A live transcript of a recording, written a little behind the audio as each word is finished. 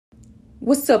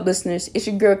What's up, listeners? It's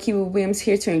your girl, Kiva Williams,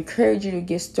 here to encourage you to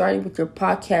get started with your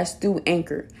podcast through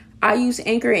Anchor. I use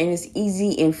Anchor and it's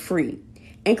easy and free.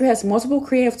 Anchor has multiple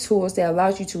creative tools that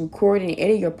allows you to record and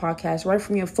edit your podcast right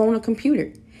from your phone or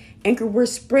computer. Anchor will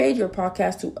spread your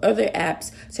podcast to other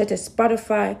apps such as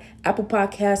Spotify, Apple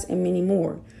Podcasts, and many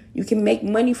more. You can make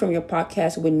money from your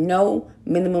podcast with no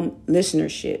minimum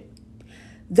listenership.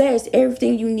 That is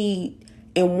everything you need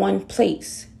in one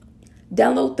place.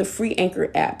 Download the free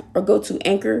Anchor app or go to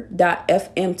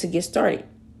anchor.fm to get started. Hey,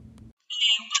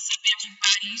 what's up,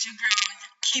 everybody? It's your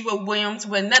girl, Kiva Williams,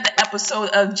 with another episode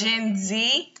of Gen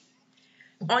Z.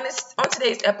 On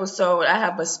today's episode, I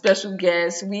have a special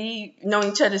guest. We know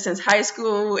each other since high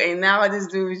school, and now this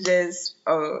dude is just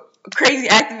a crazy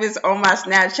activist on my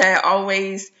Snapchat,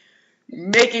 always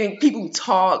making people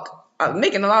talk,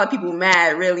 making a lot of people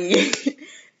mad, really.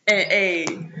 And hey,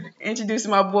 introducing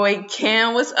my boy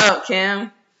Cam. What's up,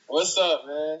 Cam? What's up,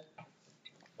 man?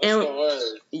 What's the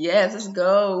word? Yes, let's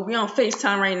go. We on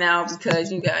FaceTime right now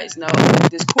because you guys know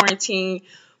this quarantine,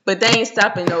 but they ain't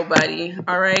stopping nobody.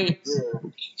 All right,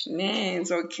 man.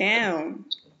 So Cam,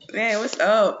 man, what's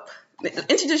up?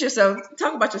 Introduce yourself.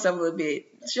 Talk about yourself a little bit.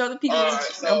 Show the people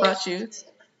about you.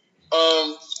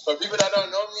 For people that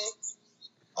don't know me,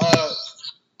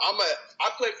 I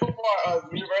play football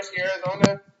at University of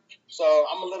Arizona. So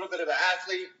I'm a little bit of an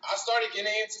athlete. I started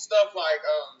getting into stuff like,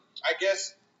 I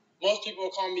guess most people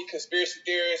will call me conspiracy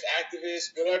theorist,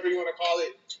 activist, whatever you want to call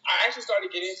it. I actually started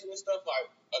getting into this stuff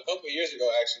like a couple of years ago,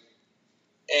 actually.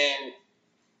 And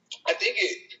I think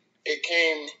it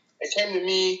came to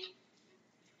me,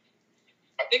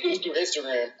 I think it was through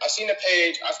Instagram. I seen a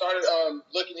page. I started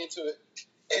looking into it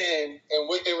and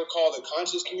what they would call the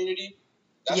conscious community.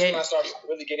 That's when I started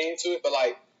really getting into it. But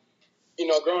like, you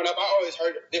know, growing up, I always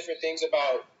heard different things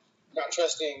about not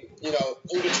trusting, you know,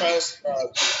 who to trust,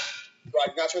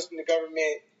 like not trusting the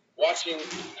government, watching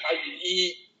how you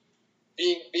eat,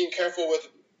 being careful with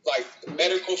like the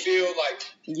medical field, like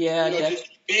just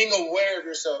being aware of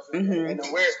yourself and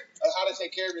aware of how to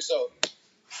take care of yourself.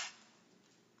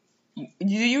 Do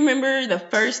you remember the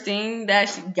first thing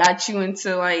that got you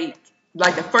into like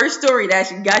the first story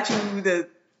that got you to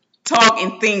talk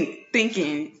and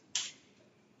thinking?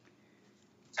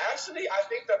 Actually, I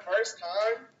think the first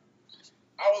time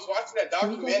I was watching a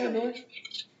documentary,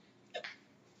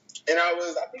 and I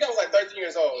think I was like 13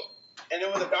 years old, and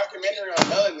it was a documentary on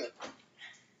melanin.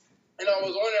 And I was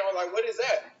wondering, I was like, what is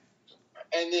that?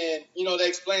 And then, you know, they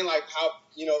explain like how,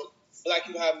 you know, black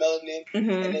people have melanin,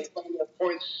 and they explain the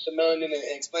importance of melanin and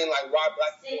explain like why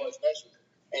black people are special.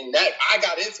 And that, I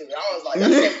got into it. I was like,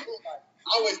 that's so cool. Like,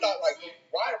 I always thought like,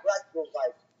 why are black people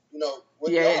like, you know,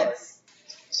 what they are?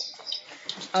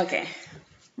 Okay,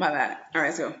 my bad. All right,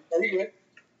 let's go.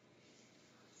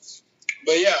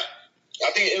 But yeah,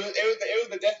 I think it was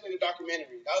definitely the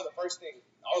documentary. That was the first thing.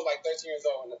 I was like 13 years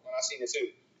old when I seen it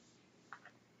too.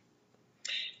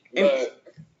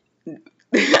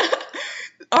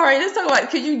 All right, let's talk about.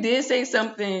 Cause you did say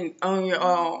something on your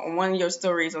on one of your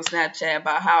stories on Snapchat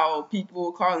about how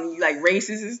people calling you like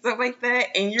racist and stuff like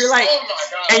that, and you're like, oh my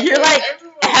God, and you're like,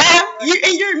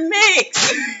 and you're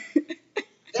mixed.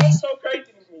 That's so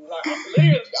crazy to me. Like, I'm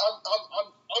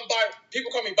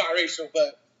people call me biracial,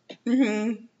 but to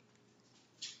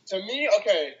me,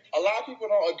 okay, a lot of people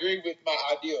don't agree with my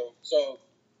ideal. So,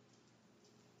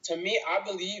 to me, I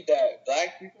believe that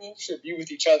black people should be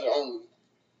with each other only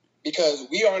because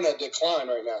we are in a decline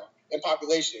right now in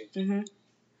population. So,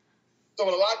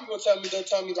 when a lot of people they'll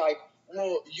tell me like,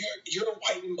 well, you're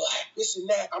white and black, this and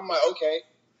that. I'm like, okay,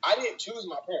 I didn't choose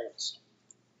my parents.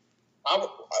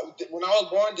 When I was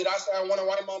born, did I say I want a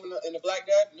white mom and a black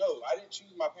dad? No, I didn't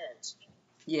choose my parents.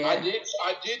 Yeah, I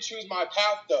did choose my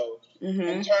path though,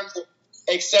 in terms of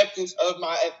acceptance of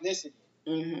my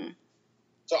ethnicity.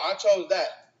 So I chose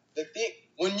that. The thing,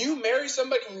 when you marry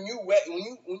somebody, when you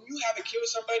have a kid with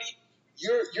somebody,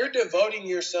 you're devoting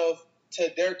yourself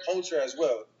to their culture as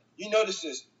well. You notice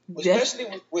this, especially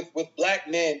with black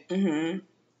men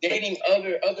dating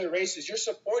other races. You're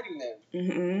supporting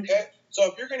them. Okay. So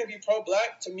if you're going to be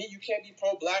pro-black, to me, you can't be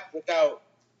pro-black without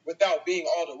being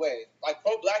all the way. Like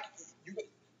pro-black,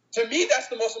 to me, that's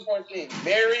the most important thing.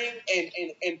 Marrying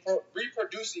and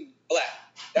reproducing black.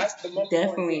 That's the most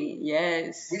important thing.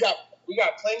 Yes. We got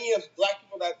plenty of black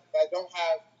people that don't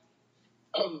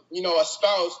have, you know, a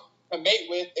spouse to mate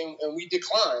with, and we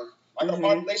decline. Like our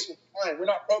population decline. We're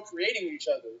not procreating with each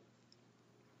other.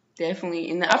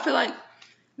 Definitely, and I feel like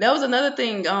that was another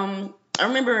thing. I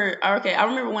remember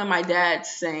when my dad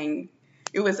saying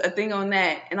it was a thing on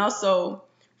that, and also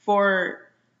for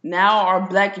now, our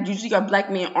black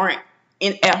men aren't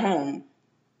at home.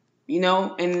 And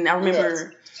I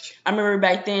Yeah. remember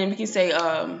back then, we can say,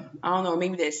 I don't know,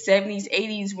 maybe the 70s,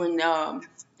 80s, when,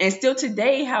 and still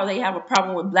today, how they have a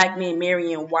problem with black men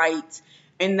marrying whites.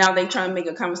 And now they trying to make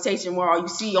a conversation where you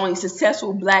see only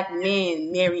successful black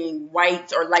men marrying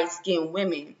whites or light-skinned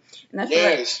women. And I feel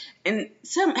like, and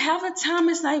half the time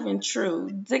it's not even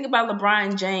true. Think about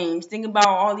LeBron James. Think about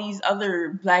all these other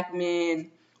black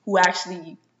men who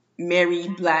actually marry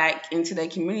black into their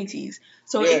communities.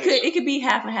 So it could be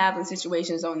half and half in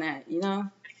situations on that, Mhm.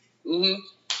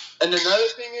 And another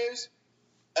thing is,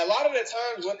 a lot of the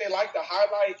times what they like to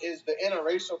highlight is the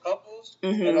interracial couples,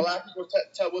 and a lot of people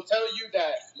will tell you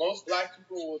that most black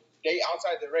people will date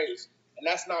outside the race, and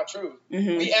that's not true.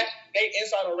 We actually date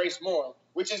inside a race more,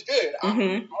 which is good.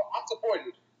 I'm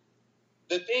supportive.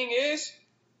 The thing is,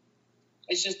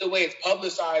 it's just the way it's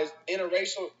publicized.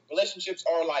 Interracial relationships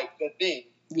are like the thing.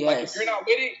 Yes. Like if you're not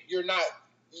with it, you're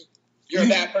a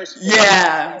bad person.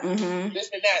 Yeah. This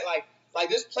and that. Like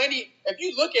there's plenty. If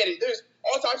you look at it, there's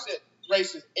all types of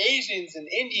races. Asians and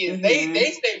Indians.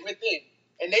 They stay within,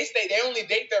 and they only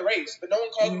date their race, but no one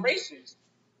calls them racist.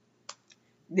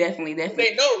 Definitely.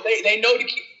 They know to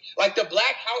keep like the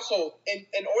black household.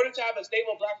 In order to have a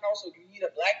stable black household, you need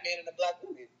a black man and a black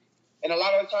woman. And a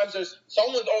lot of the times,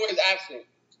 someone's always absent.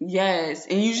 Yes,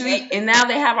 and now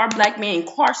they have our black men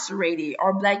incarcerated.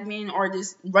 Our black men are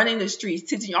just running the streets,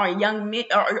 teaching our young men,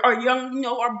 our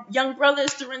young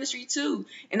brothers to run the street too.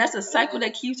 And that's a cycle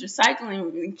that keeps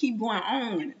recycling and keep going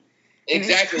on.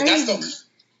 Exactly. That's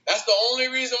the only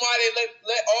reason why they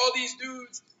let all these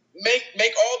dudes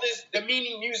make all this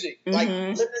demeaning music, like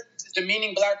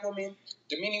demeaning black women,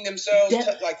 demeaning themselves,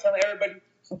 like telling everybody.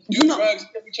 Drugs,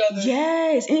 kill each other.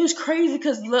 Yes, and it was crazy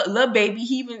because Lil Baby,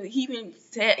 he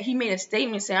made a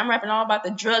statement saying, "I'm rapping all about the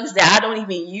drugs that I don't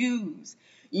even use."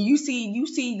 You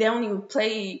see, they don't even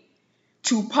play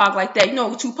Tupac like that.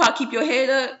 Tupac, keep your head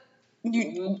up.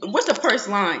 What's the first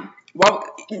line?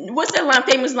 What's that line?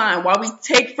 Famous line? While we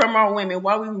take from our women,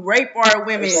 while we rape our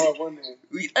women,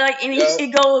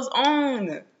 it goes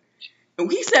on.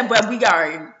 He said, but we got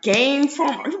our name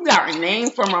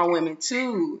from our women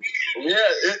too. Yeah,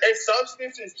 it's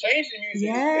substances change the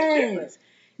music.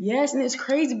 Yes, and it's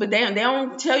crazy, but they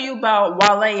don't tell you about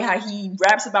Wale, how he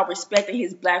raps about respecting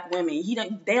his black women.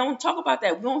 They don't talk about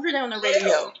that. We don't hear that on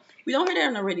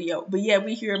the radio. But yeah,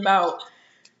 we hear about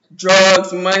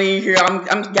drugs, money. Here,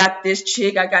 I'm got this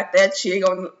chick, I got that chick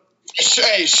on.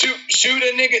 Hey, shoot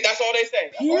a nigga. That's all they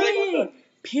say.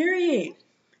 Period.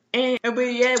 But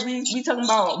yeah, we talking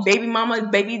about baby mama,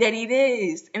 baby daddy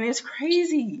this, and it's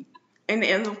crazy. And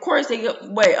of course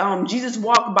Jesus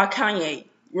Walk by Kanye.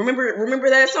 Remember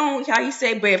that song? How he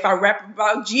said, but if I rap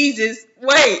about Jesus,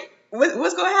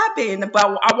 what's gonna happen? But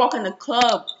I walk in the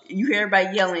club, you hear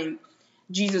everybody yelling,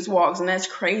 Jesus Walks, and that's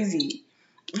crazy.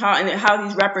 How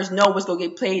these rappers know what's gonna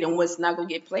get played and what's not gonna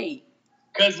get played.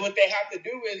 Because what they have to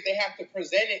do is they have to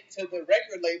present it to the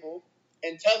record label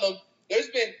and tell them there's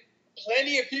been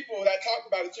plenty of people that talk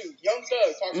about it too. Young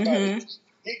Thug talks about it.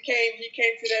 He came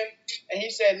to them and he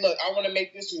said, "Look, I want to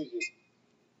make this music."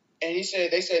 And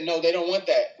they said, "No, they don't want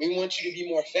that. We want you to be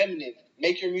more feminine.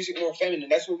 Make your music more feminine."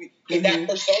 That's what that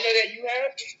persona that you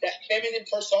have, that feminine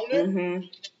persona,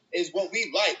 is what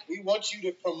we like. We want you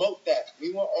to promote that.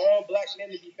 We want all black men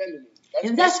to be feminine.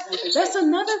 That's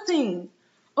another thing.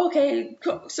 Okay,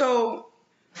 so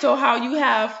how you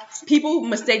have people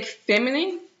mistake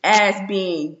feminine as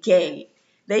being gay.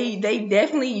 They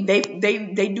definitely they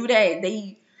do that.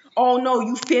 They no,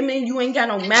 you feminine, you ain't got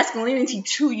no masculinity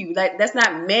to you. That's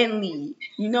not manly,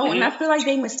 And I feel like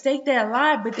they mistake that a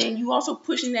lot, but then you also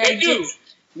pushing that. They do.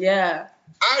 Yeah.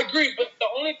 I agree, but the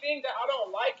only thing that I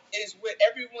don't like is with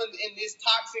everyone in this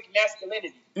toxic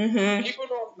masculinity. People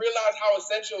don't realize how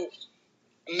essential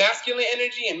masculine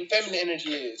energy and feminine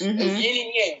energy is. It's yin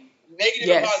and yang, negative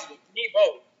and positive. You need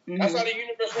both. That's how the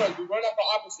universe runs. We run off the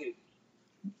opposite.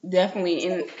 Definitely,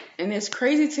 and it's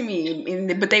crazy to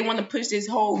me. But they want to push this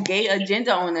whole gay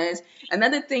agenda on us.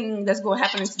 Another thing that's going to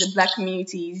happen to the black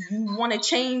community, you want to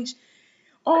change.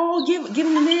 Oh, give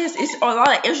them this. It's a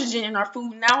lot of estrogen in our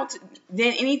food now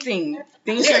than anything.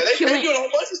 Things are killing. They doing a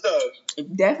whole bunch of stuff.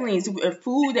 Definitely, it's the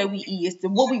food that we eat. It's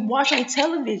what we watch on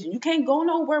television. You can't go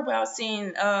nowhere without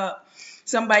seeing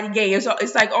somebody gay. It's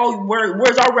like,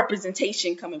 where's our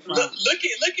representation coming from? Look at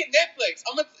Netflix.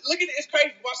 Look at it. It's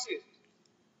crazy. Watch this.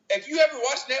 If you ever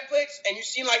watch Netflix and you've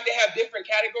seen like they have different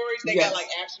categories, they got like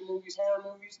action movies, horror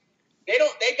movies. They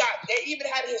even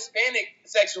had a Hispanic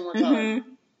section one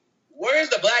time. Where's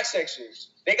the black section?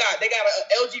 They got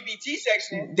a LGBT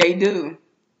section. They do.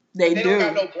 They don't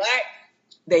got no black.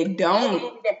 They don't. All the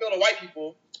movies are filled with white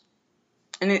people.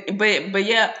 But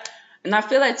yeah, And I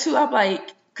feel like too, I'm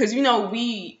like, cause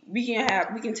we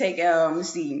can take let's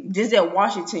see, Denzel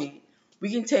Washington.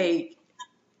 We can take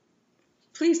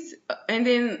please, and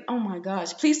then oh my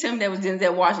gosh, please tell me that was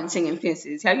Denzel Washington in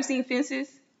Fences. Have you seen Fences?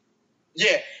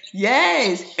 Yeah.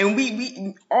 Yes, and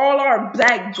we all our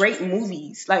black great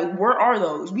movies. Like, where are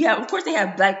those? We have, of course, they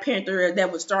have Black Panther that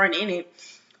was starring in it,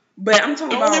 but I'm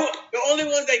talking about the only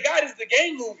ones they got is the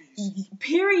gang movies.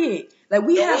 Period. Like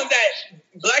the ones that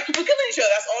black people kill each other.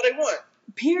 That's all they want.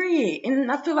 Period. And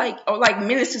I feel like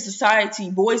Menace to Society,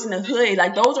 Boys in the Hood,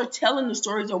 like those are telling the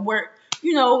stories of where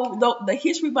the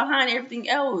history behind everything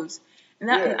else. And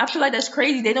I feel like that's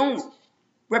crazy. They don't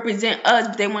represent us,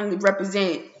 but they want to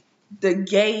represent the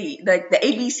gay, like the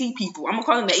ABC people. I'm gonna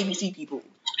call them the ABC people,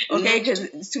 okay? Because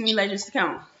it's too many legends to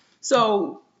count.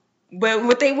 So, but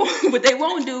what they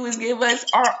won't do is give us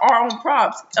our own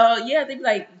props. Yeah, they be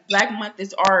like, Black Month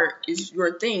is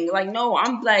your thing. Like, no,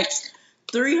 I'm Black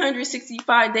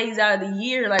 365 days out of the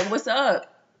year. Like, what's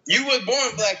up? You was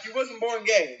born Black. You wasn't born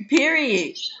gay.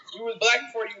 Period. You was Black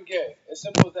before you were gay. As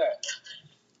simple as that.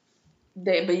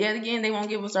 But yet again, they won't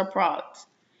give us our props.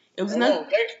 It was nothing.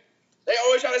 They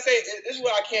always try to say, this is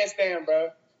what I can't stand,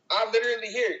 bro. I literally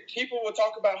hear it. People will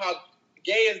talk about how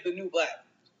gay is the new Black.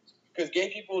 Because gay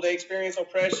people, they experience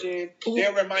oppression.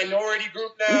 They're a minority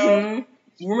group now.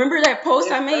 Mm-hmm. Remember that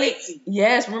post I made?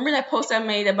 Yes, remember that post I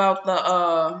made about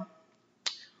the,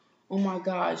 oh my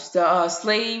gosh, the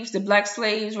slaves, the Black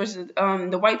slaves versus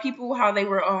the white people, how they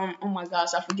were, oh my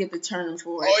gosh, I forget the term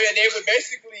for it. Oh, yeah, they would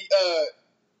basically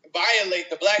violate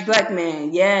the black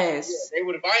man, yes. Yeah, they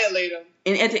would violate them.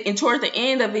 And toward the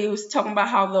end of it, it was talking about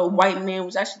how the white man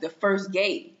was actually the first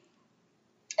gay.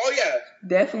 Oh, yeah.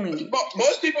 Definitely.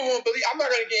 Most people won't believe. I'm not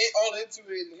going to get all into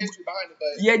it and the history behind it,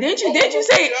 but yeah, didn't you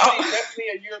say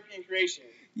definitely a European creation.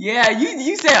 Yeah,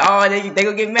 you said, they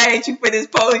gonna get mad at you for this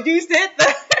post. You said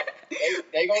that.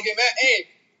 They gonna get mad. Hey,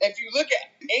 if you look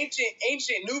at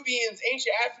ancient Nubians,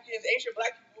 ancient Africans, ancient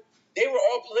Black people, they were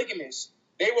all polygamous.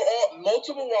 They were all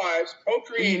multiple wives,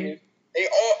 procreative.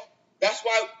 Mm-hmm. That's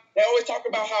why they always talk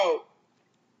about how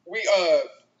we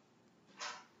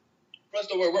what's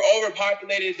the word? We're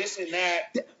overpopulated, this and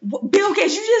that. Bill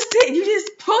Gates, you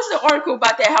just posted an article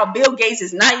about that, how Bill Gates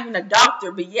is not even a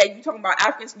doctor, but yeah, you talking about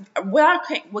Africans.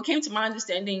 What came to my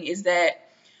understanding is that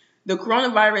the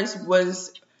coronavirus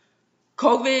was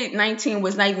COVID-19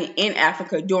 was not even in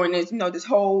Africa during this, this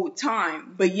whole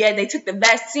time. But yeah, they took the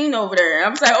vaccine over there. And I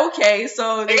was like, okay,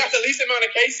 so they got the least amount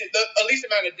of cases, the least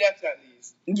amount of deaths at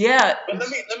least. Yeah. But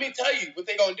let me tell you what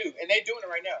they're gonna do, and they're doing it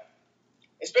right now.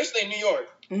 Especially in New York.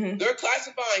 Mm-hmm. They're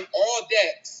classifying all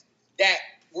deaths that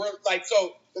were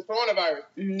the coronavirus.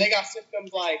 Mm-hmm. They got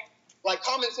symptoms like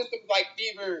common symptoms like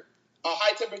fever,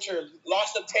 high temperature,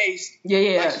 loss of taste.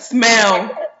 Yeah,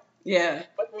 smell. Yeah.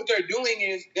 But what they're doing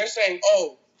is they're saying,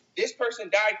 this person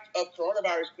died of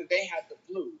coronavirus because they had the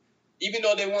flu. Even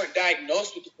though they weren't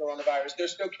diagnosed with the coronavirus, they're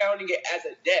still counting it as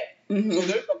a death. Mm-hmm. So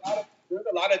there's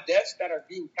a lot of deaths that are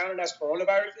being counted as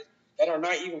coronaviruses that are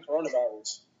not even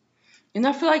coronavirus. And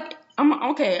I feel like I'm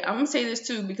gonna say this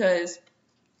too because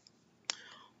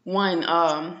one,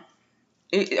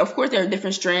 of course there are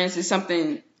different strands. It's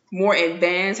something more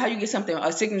advanced. How you get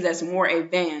a sickness that's more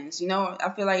advanced?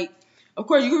 I feel like, of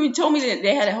course, you told me that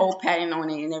they had a whole patent on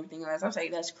it and everything else. I was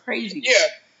like, that's crazy. Yeah,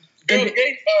 Bill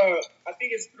Gates. I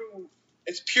think it's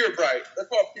PureBright. They're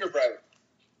called PureBright.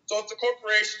 So it's a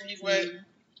corporation. He went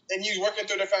and he's working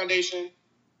through their foundation.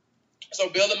 So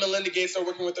Bill and Melinda Gates are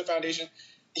working with their foundation.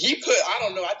 He put, I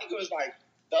don't know, I think it was like,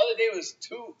 the other day was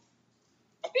 $2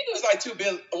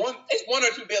 billion. It's 1 or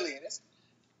 2 billion.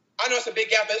 I know it's a big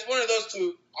gap, but it's one of those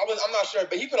two. I'm not sure,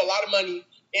 but he put a lot of money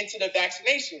into the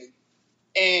vaccination.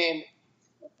 And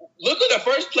look at the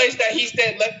first place that he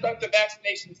said, let's start the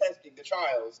vaccination testing, the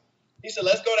trials. He said,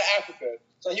 let's go to Africa.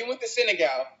 So he went to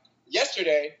Senegal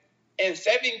yesterday, and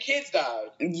 7 kids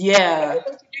died. Yeah. There's a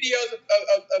bunch of videos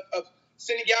of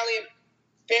Senegalian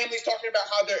families talking about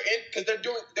how because they're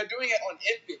doing it on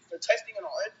infants. They're testing it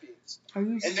on infants.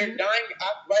 And they're dying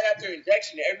right after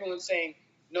injection. And everyone's saying,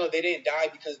 no, they didn't die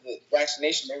because of the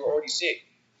vaccination. They were already sick.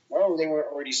 No, they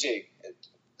weren't already sick.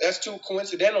 That's too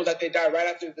coincidental that they died right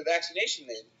after the vaccination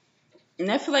then.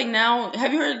 And I feel like now,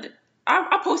 have you heard,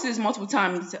 I posted this multiple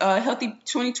times, Healthy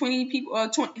 2020 people,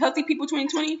 Healthy People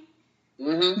 2020?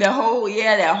 Mm-hmm. That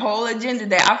whole agenda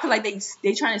that I feel like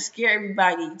they trying to scare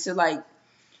everybody to like,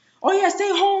 oh yeah, stay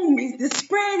home. The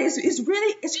spread is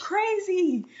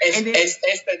crazy. It's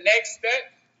the next step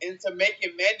into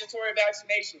making mandatory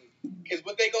vaccination. Because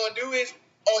what they gonna do is,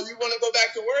 you want to go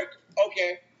back to work?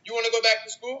 Okay. You want to go back to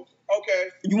school? Okay.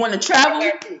 You want to travel?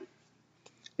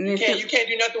 You can't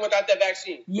do nothing without that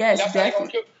vaccine. Yes, that's definitely. how they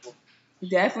gonna kill people.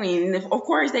 Definitely, and of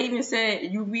course they even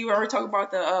said we already talked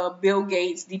about the Bill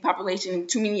Gates depopulation,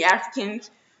 too many Africans.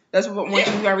 That's what one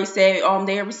thing we already said.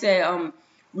 They already said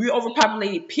we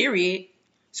overpopulated. Period.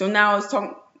 So now it's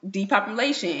talking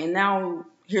depopulation, and now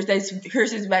here's this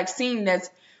vaccine that's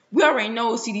we already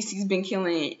know CDC's been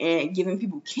killing and giving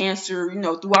people cancer,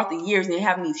 throughout the years, and they're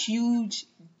having these huge $1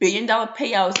 billion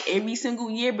payouts every single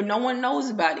year, but no one knows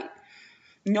about it.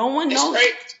 No one knows.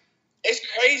 It's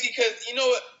crazy because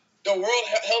the World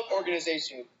Health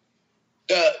Organization,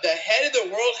 the head of the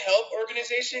World Health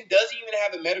Organization doesn't even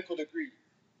have a medical degree,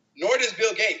 nor does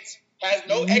Bill Gates. Has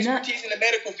no expertise in the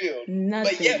medical field.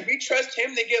 Nothing. But yet we trust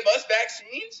him to give us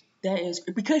vaccines? That is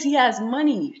because he has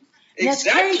money. And that's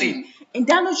crazy. And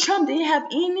Donald Trump didn't have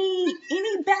any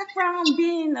background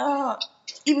being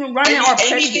even running our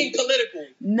president. Anything political.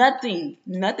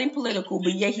 Nothing political,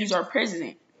 but yet he's our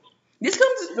president. This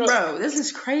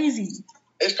is crazy.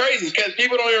 It's crazy because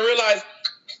people don't even realize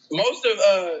most of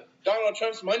Donald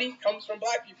Trump's money comes from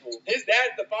black people. His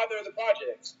dad's the father of the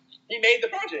projects. He made the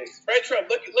projects. Fred Trump,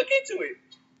 look into it.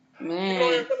 Man. People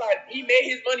don't even realize he made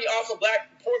his money off of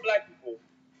poor black people.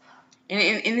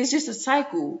 And it's just a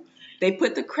cycle. They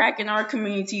put the crack in our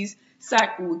communities.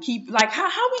 Cycle keep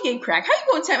how we get crack? How you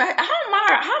gonna tell me how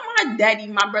my daddy,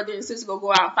 my brother and sister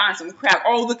go out and find some crack?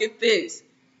 Oh, look at this.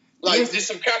 There's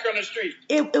some crack on the street.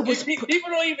 It was people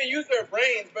don't even use their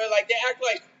brains, but they act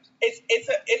like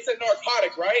it's a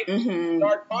narcotic, right? Mm-hmm.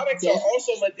 Narcotics are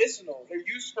also medicinal. They're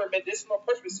used for medicinal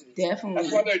purposes. Definitely.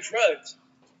 That's why they're drugs.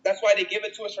 That's why they give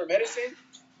it to us for medicine.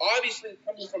 Obviously, it's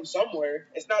coming from somewhere.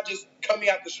 It's not just coming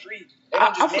out the street. They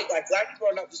don't just make black people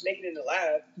are not just making it in the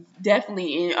lab.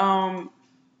 Definitely, and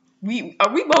we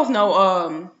both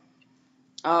know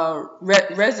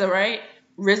RZA, right?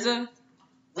 RZA.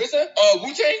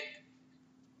 Wu-Tang.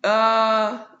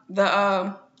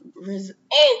 RZA.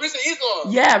 Oh, RZA Islam.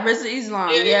 Yeah, RZA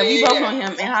Islam. Yeah, we both know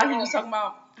him, and how he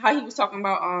was talking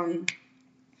about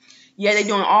yeah, they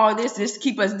doing all this to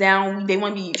keep us down. They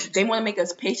want to make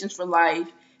us patients for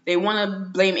life. They want to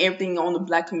blame everything on the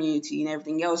black community and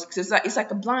everything else because it's like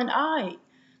a blind eye.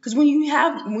 Because when you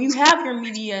have your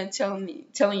media telling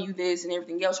you this and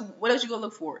everything else, what else you gonna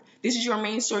look for? This is your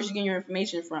main source you get your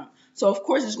information from. So of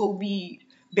course it's gonna be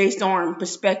based on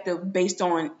perspective, based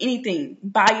on anything.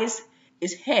 Bias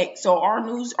is heck. So our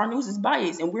news is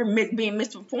biased, and we're being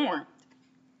misinformed.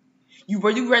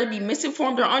 Would you rather be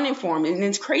misinformed or uninformed? And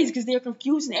it's crazy because they're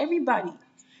confusing everybody.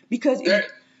 Because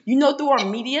through our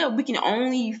media, we can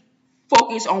only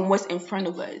focus on what's in front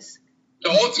of us. The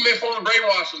ultimate form of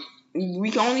brainwashing.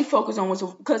 We can only focus on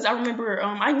because I remember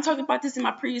I even talked about this in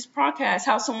my previous podcast.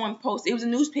 How someone posted, it was a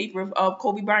newspaper of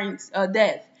Kobe Bryant's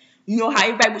death. You know how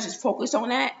everybody was just focused on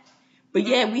that, but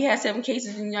yeah, we had 7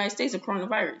 cases in the United States of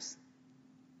coronavirus.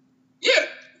 Yeah.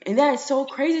 And that is so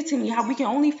crazy to me how we can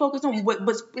only focus on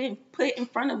what's being put in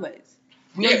front of us.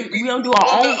 We don't do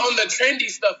our own. On the trendy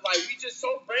stuff, we just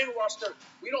so brainwashed.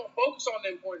 We don't focus on the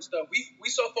important stuff. We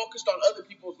so focused on other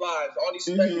people's lives. All these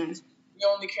celebrities,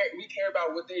 we care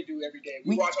about what they do every day.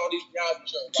 We watch all these reality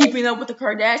shows. Keeping up with the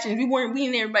Kardashians, we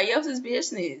in everybody else's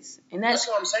business, and that's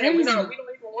what I'm saying. Crazy. We don't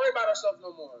even worry about ourselves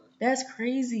no more. That's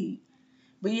crazy.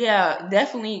 But yeah,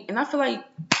 definitely, and I feel like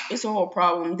it's a whole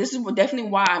problem. This is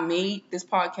definitely why I made this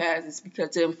podcast. Is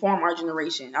because to inform our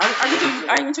generation.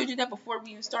 I even told you that before we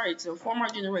even started. To inform our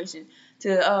generation,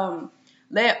 to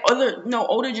let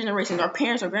older generations, our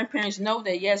parents, our grandparents know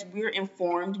that yes, we're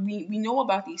informed. We know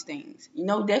about these things.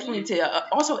 Definitely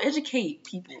to also educate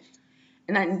people.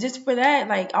 And just for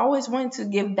that, I always wanted to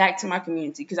give back to my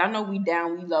community because I know we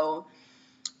down, we low.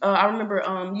 I remember,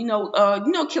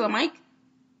 Killer Mike.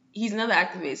 He's another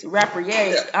activist, rapper.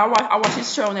 Yeah. I watch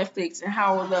his show on Netflix and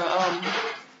how the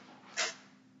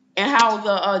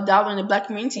dollar in the black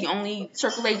community only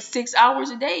circulates 6 hours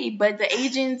a day, but the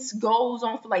agents goes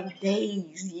on for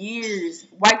days, years.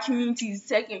 White community is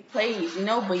second place,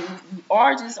 but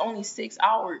ours is only 6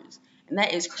 hours, and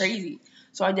that is crazy.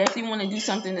 So I definitely want to do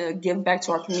something to give back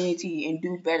to our community and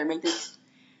do better,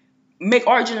 make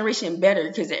our generation better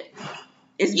because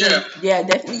it's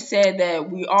definitely said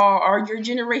that your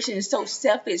generation is so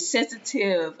selfish,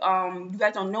 sensitive. You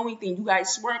guys don't know anything. You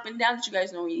guys swear up and down that you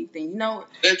guys know anything.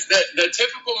 It's the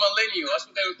typical millennial. That's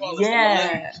what they would call it.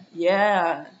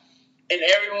 Yeah. And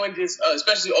everyone just,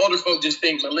 especially older folk, just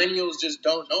think millennials just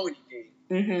don't know anything.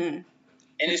 Mm-hmm. And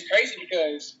it's crazy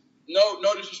because no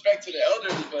disrespect to the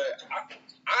elders, but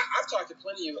I've talked to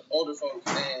plenty of older folks,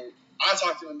 and I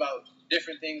talk to them about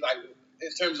different things,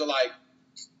 in terms of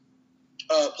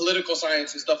political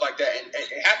science and stuff like that, and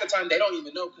half the time they don't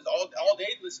even know because all they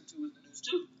listen to is the news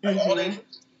too. All they,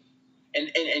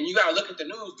 and you gotta look at the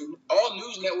news. All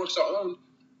news networks are owned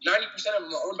 90% of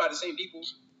them are owned by the same people.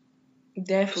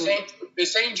 Definitely. The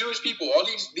same Jewish people. All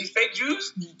these fake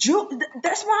Jews.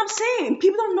 That's what I'm saying.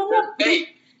 People don't know what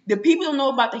the people don't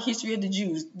know about the history of the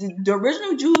Jews. The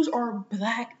original Jews are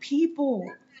black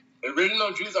people. The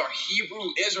original Jews are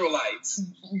Hebrew Israelites.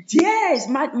 Yes,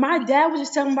 my dad was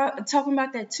just talking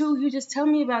about that too. He was just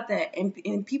telling me about that,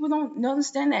 and people don't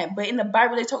understand that. But in the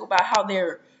Bible, they talk about how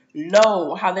they're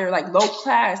low, how they're like low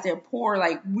class, they're poor,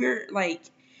 like we're like,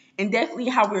 and definitely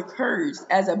how we're cursed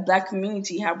as a black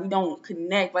community, how we don't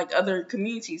connect like other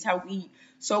communities, how we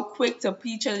so quick to put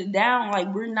each other down,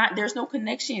 like we're not. There's no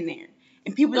connection there.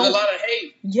 And people There's a lot of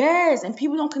hate. Yes, and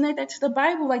people don't connect that to the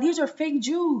Bible. Like, these are fake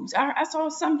Jews. I saw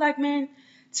some black man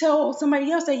tell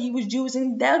somebody else that he was Jewish,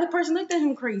 and the other person looked at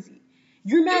him crazy.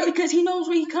 You're mad because he knows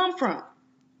where he come from.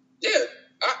 Yeah,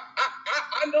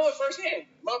 I know it firsthand.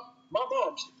 My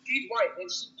mom, she's white,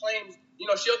 and she claims,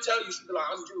 she'll tell you, she'll be like,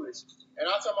 I'm Jewish. And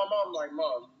I'll tell my mom, like,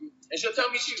 Mom. And she'll tell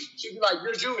me, she'll be like,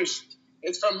 you're Jewish.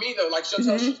 It's from me, though. Like, she'll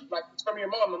tell me, like, it's from your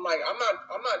mom. I'm like,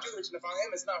 I'm not Jewish, and if I am,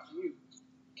 it's not from you.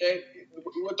 Okay,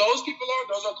 what those people are,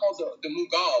 those are called the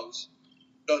Mugals,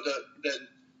 the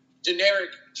generic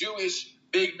Jewish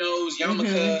big nose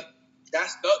yarmulke.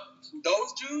 That's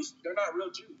those Jews. They're not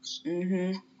real Jews.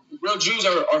 Real Jews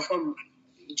are from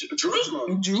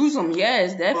Jerusalem. Jerusalem,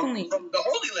 yes, definitely. From the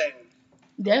Holy Land.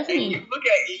 Definitely. And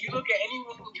you look at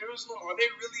anyone from Jerusalem. Are they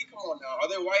really? Come on now. Are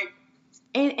they white?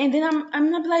 And then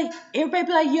I'm not like, everybody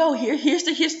be like, yo, here's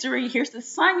the history, here's the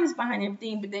science behind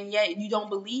everything, but then you don't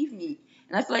believe me.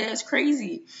 And I feel like that's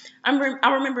crazy. I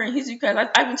remember in history class,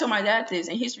 I even told my dad this.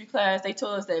 In history class, they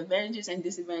told us the advantages and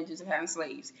disadvantages of having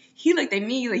slaves. He looked at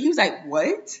me, like he was like,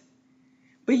 what?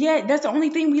 But yeah, that's the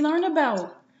only thing we learn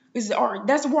about.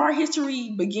 That's where our history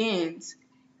begins,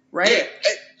 right? Yeah.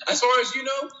 As far as you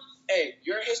know,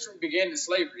 your history began in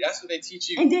slavery. That's what they teach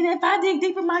you. And then if I dig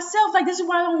deeper myself, like this is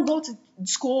why I don't go to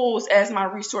schools as my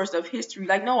resource of history.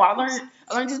 Like, no, I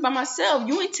learned this by myself.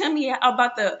 You ain't tell me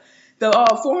about the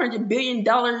 $400 billion.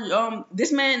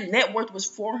 This man's net worth was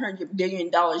 $400 billion.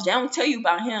 They don't tell you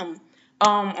about him.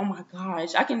 Oh my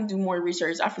gosh, I can do more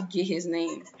research. I forget his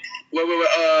name. Wait.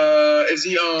 Is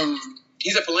he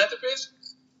he's a philanthropist?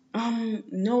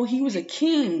 No, he was a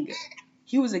king.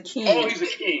 He was a king. Oh, he's a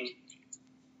king.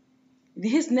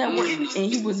 His net worth,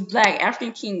 and he was black,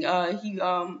 African king.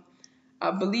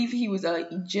 I believe he was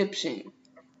Egyptian.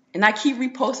 And I keep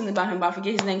reposting about him, but I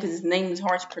forget his name because his name is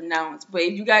hard to pronounce. But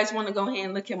if you guys want to go ahead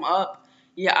and look him up,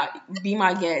 yeah, be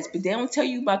my guest. But they don't tell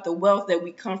you about the wealth that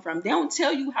we come from. They don't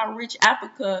tell you how rich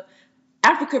Africa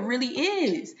really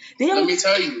is. Let me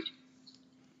tell you,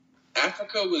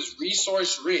 Africa was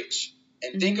resource rich.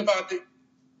 And think about this.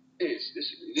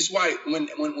 This is why when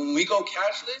we go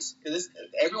cashless, because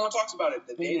everyone talks about it,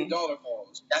 the day the dollar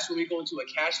falls, that's when we go into a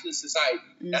cashless society.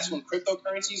 That's when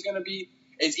cryptocurrency is going to be.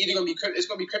 It's either going to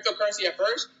be cryptocurrency at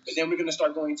first, but then we're going to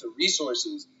start going into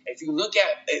resources. If you look at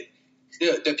it,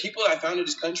 the people that founded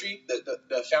this country,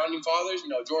 the founding fathers,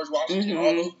 George Washington,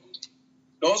 all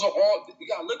those are all, you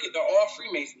got to look at, they're all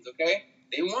Freemasons, okay?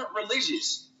 They weren't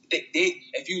religious.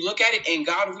 If you look at it, in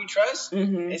God we trust,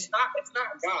 it's not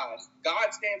God.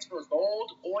 God stands for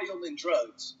gold, oil, and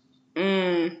drugs.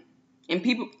 And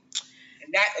people,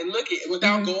 and look at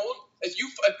without gold, if you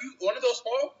one of those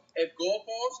fall, if gold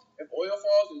falls, if oil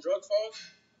falls, and drugs falls,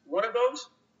 one of those,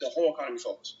 the whole economy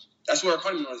falls. That's where our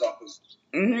economy runs off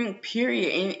of.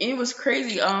 Period. And it was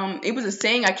crazy. It was a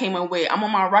saying I came up with. I'm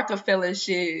on my Rockefeller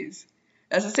shiz.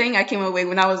 That's a saying I came up with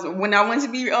when I wanted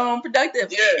to be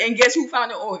productive. Yeah. And guess who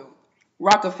founded oil?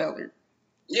 Rockefeller.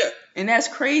 Yeah. And that's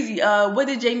crazy. What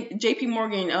did J.P.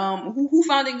 Morgan? Who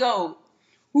founded gold?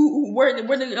 Where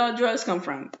the drugs come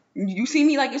from? You see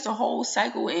me like it's a whole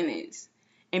cycle in this,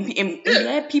 and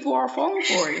people are falling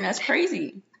for it, and that's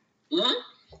crazy.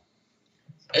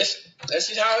 That's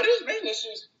just how it is, man.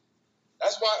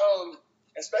 That's why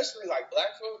especially like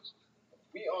black folks,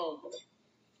 we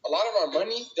a lot of our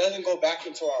money doesn't go back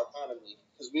into our economy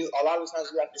because a lot of the times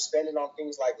we have to spend it on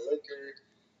things like liquor,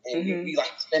 and we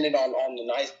like to spend it on the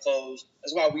nice clothes.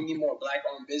 That's why we need more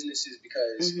black-owned businesses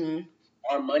because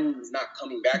our money is not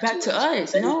coming back to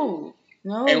us. No.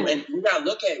 And we gotta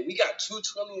look at it. We got $2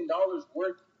 trillion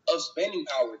worth of spending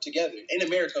power together in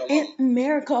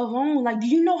America alone. Like, do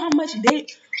you know how much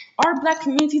our black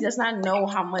community does not know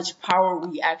how much power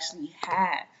we actually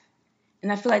have?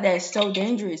 And I feel like that is so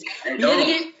dangerous.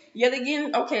 Yet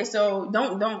again, okay, so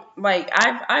don't like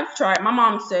I've tried. My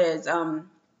mom says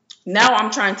now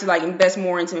I'm trying to like invest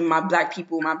more into my black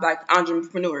people, my black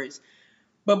entrepreneurs.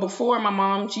 But before, my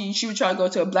mom she would try to go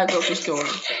to a black grocery store.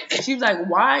 She was like,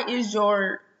 why is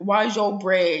your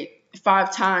bread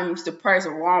 5 times the price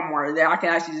of Walmart that I can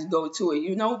actually just go to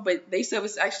it, But they said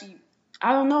it's actually,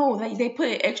 I don't know, like they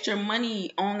put extra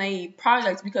money on a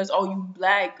products because you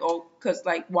black or because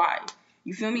like why?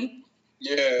 You feel me?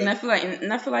 Yeah. And I feel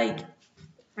like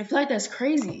that's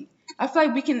crazy. I feel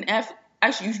like we can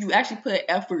actually you actually put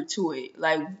effort to it.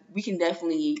 Like we can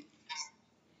definitely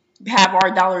have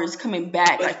our dollars coming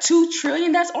back. Like 2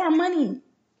 trillion, that's our money.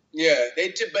 Yeah, but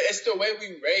it's the way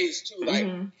we raised too. Like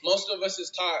most of us is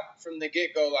taught from the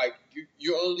get go, like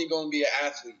you're only gonna be an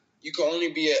athlete. You can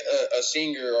only be a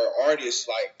singer or artist.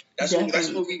 Like that's what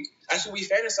we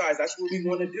fantasize. That's what we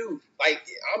want to do. Like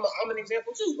I'm an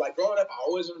example too. Like growing up, I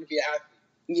always wanted to be an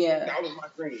athlete. Yeah, that was my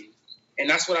dream, and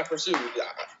that's what I pursued.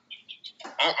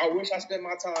 I wish I spent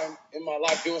my time in my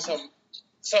life doing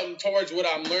something towards what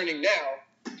I'm learning now.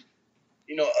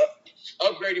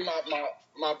 Upgrading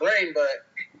my brain, but.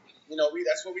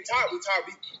 That's what we taught. We taught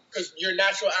because your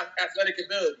natural athletic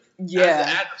ability. Yeah. As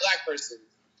a black person.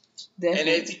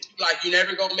 Definitely. And it's like you're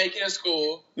never gonna make it in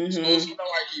school. School's for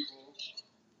white people.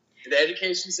 The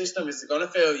education system is gonna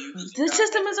fail you. The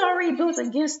system is already built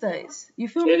against us. You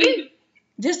feel me?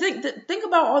 Just think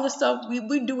about all the stuff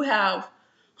we do have.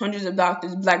 Hundreds of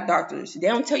doctors, black doctors. They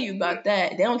don't tell you about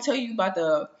that. They don't tell you about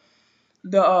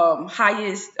the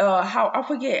highest I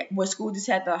forget what school just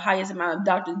had the highest amount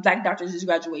of black doctors just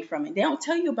graduate from it. They don't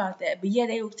tell you about that, but yeah,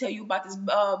 they will tell you about this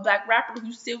black rapper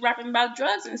who's still rapping about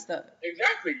drugs and stuff.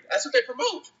 Exactly, that's what they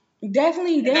promote.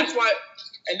 Definitely, and that's why,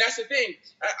 and that's the thing.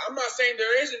 I'm not saying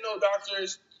there isn't no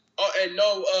doctors and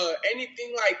no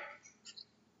anything like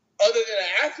other than an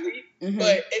athlete,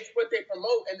 but it's what they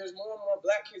promote, and there's more and more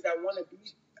black kids that want to be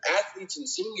athletes and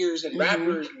singers and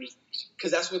rappers,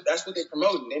 because that's what they're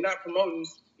promoting. They're not promoting,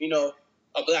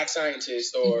 a black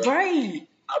scientist or a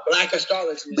black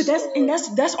astrologist. But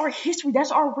that's our history.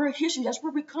 That's our real history. That's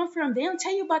where we come from. They don't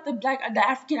tell you about the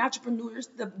African entrepreneurs,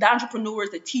 the entrepreneurs,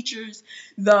 the teachers,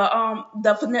 the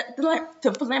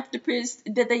philanthropists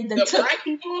that they took black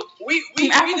people. We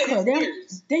from Africa.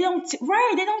 They don't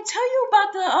tell you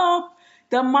about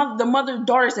the mother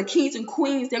daughters, the kings and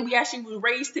queens that we actually were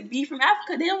raised to be from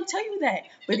Africa. They don't tell you that.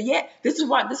 But yet, this is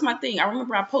my thing. I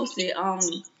remember I posted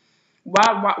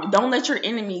why don't let your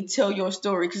enemy tell your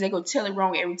story because they go tell it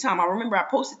wrong every time. I remember I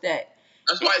posted that.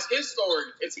 That's why it's his story.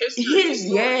 It's history.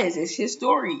 Yes, it's his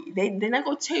story. They're not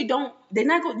gonna tell you.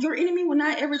 Your enemy will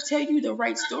not ever tell you the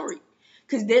right story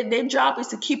because their job is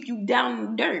to keep you down in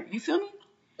the dirt. You feel me?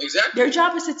 Exactly. Their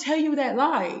job is to tell you that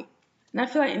lie. And I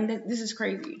feel like this is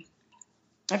crazy.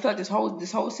 I feel like this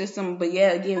whole system, but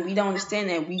yeah, again, we don't understand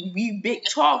that we big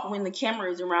talk when the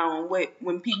camera is around,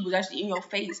 when people is actually in your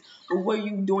face, but what are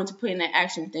you doing to put in that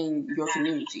action within your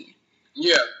community?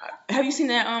 Yeah. Have you seen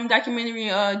that documentary?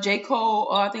 J. Cole,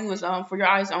 I think it was For Your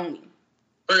Eyes Only.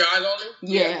 For Your Eyes Only.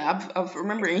 Yeah, I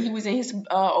remember, and he was in his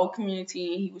old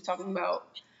community, and he was talking about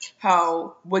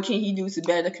what can he do to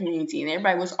better the community, and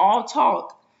everybody was all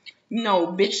talk.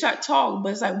 Big shot talk,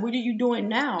 but it's like, what are you doing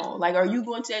now? Like, are you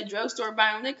going to that drugstore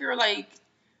buying liquor? Like,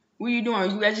 what are you doing? Are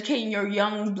you educating your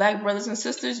young black brothers and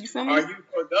sisters? You feel me? Are you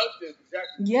productive?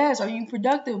 Exactly. Yes, are you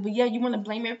productive? But yeah, you want to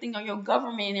blame everything on your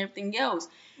government and everything else.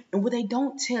 And what they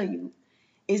don't tell you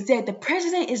is that the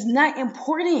president is not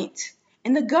important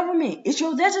in the government. It's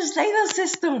your legislative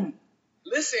system.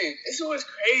 Listen, this is what's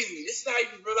crazy. This is how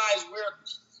you realize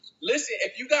listen,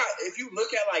 if you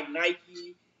look at like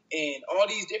Nike and all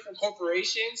these different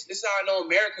corporations, this is how I know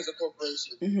America's a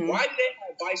corporation. Why do they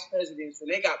have vice presidents when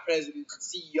they got presidents and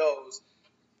CEOs?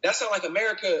 That's not like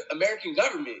American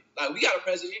government. Like, we got a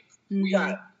president, we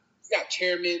got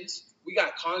chairmen, we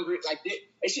got Congress. Like,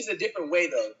 it's just a different way,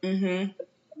 though.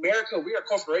 America, we're a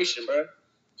corporation, bro.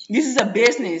 This is a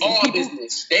business. All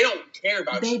business. They don't care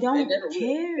about you. They don't never care.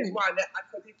 Will. That's why I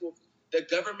tell people, the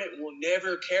government will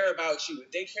never care about you.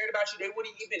 If they cared about you, they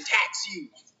wouldn't even tax you.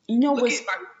 Look at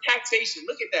taxation.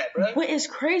 Look at that, bro. What is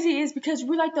crazy is because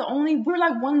we're like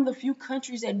one of the few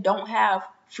countries that don't have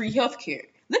free healthcare.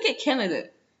 Look at Canada.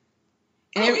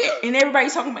 And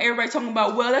everybody's talking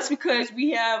about, well, that's because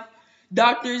we have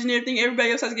doctors and everything.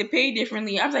 Everybody else has to get paid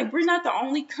differently. I was like, we're not the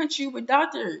only country with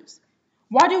doctors.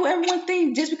 Why do everyone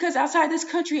think just because outside this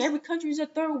country, every country is a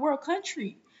third world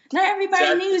country? Not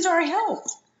everybody needs our help.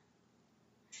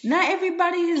 Not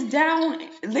everybody is down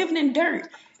living in dirt.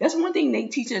 That's one thing they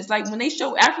teach us. Like, when they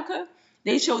show Africa,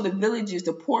 they show the villages,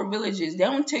 the poor villages. They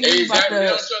don't tell you about They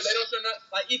don't show nothing.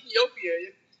 Like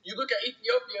Ethiopia. You look at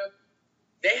Ethiopia,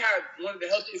 they have one of the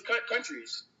healthiest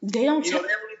countries. They don't they only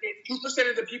get 2%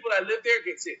 of the people that live there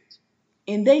get sick.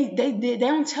 And they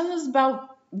don't tell us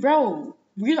about, bro,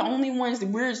 we're the only ones that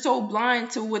we're so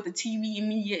blind to what the TV and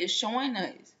media is showing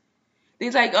us.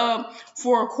 It's like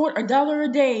for $1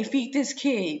 a day, feed this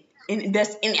kid, and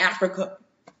that's in Africa.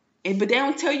 But they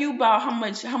don't tell you about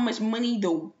how much money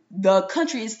the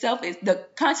country itself is, the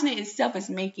continent itself is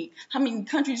making. How many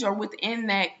countries are within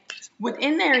there,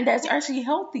 and that's actually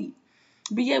healthy.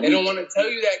 But yeah, they don't want to tell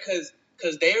you that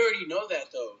because they already know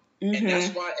that though, and that's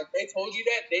why if they told you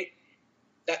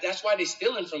that, that's why they're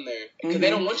stealing from there, because they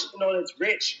don't want you to know that it's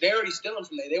rich. They're already stealing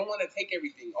from there. They want to take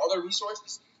everything, all the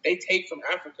resources they take from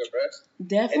Africa, bro.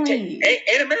 Definitely.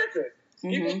 And America.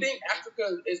 People think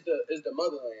Africa is the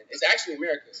motherland. It's actually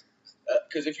America.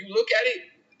 Because if you look at it,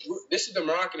 this is the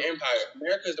Moroccan Empire.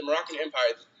 America is the Moroccan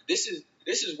Empire. This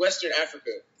is Western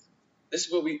Africa. This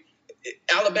is what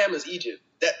Alabama's Egypt.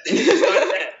 It's like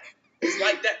that. It's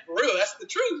like that for real. That's the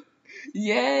truth.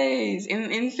 Yes,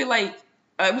 and you feel like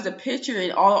it was a picture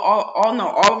in all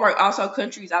of our outside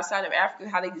countries outside of Africa,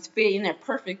 how they just fit in there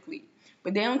perfectly.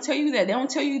 But they don't tell you that. They don't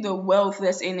tell you the wealth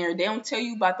that's in there. They don't tell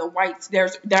you about the whites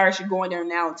that are actually going there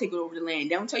now and taking over the land.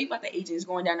 They don't tell you about the Asians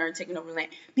going down there and taking over the land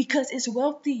because it's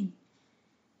wealthy.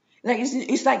 Like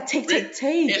it's like take. It's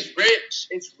rich.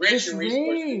 It's rich. It's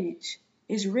rich.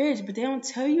 It's rich, but they don't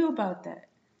tell you about that.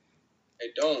 They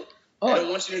don't. They don't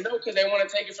want you to know because they want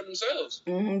to take it for themselves.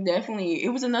 Definitely. It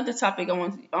was another topic I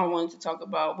wanted to talk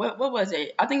about. What was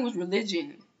it? I think it was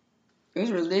religion. It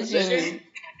was religion.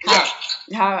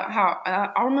 How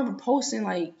I remember posting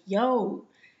like, yo,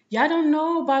 y'all don't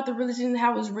know about the religion,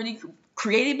 how it was really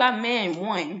created by man,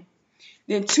 one.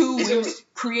 Then two, it was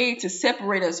created to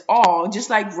separate us all. Just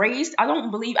like race.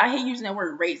 I hate using that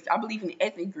word race. I believe in the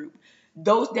ethnic group. They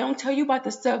don't tell you about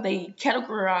the stuff. They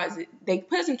categorize it. They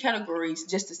put us in categories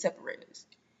just to separate us.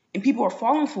 And people are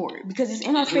falling for it because it's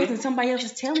in our face and somebody else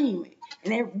is telling you it.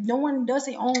 And no one does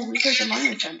their own research and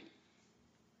learning from it.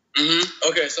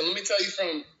 Okay, so let me tell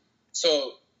you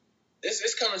so this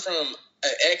is coming from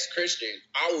an ex-Christian.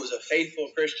 I was a faithful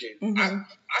Christian.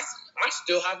 I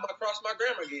still have my cross my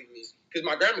grandma gave me because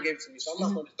my grandma gave it to me, so I'm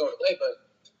not going to throw it away. But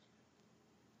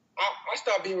I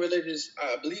stopped being religious,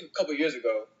 I believe, a couple of years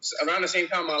ago. So around the same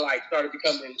time, I started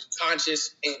becoming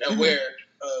conscious and aware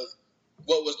of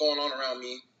what was going on around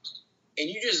me. And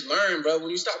you just learn, bro. When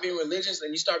you stop being religious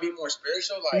and you start being more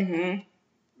spiritual,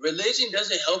 religion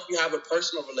doesn't help you have a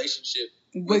personal relationship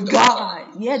with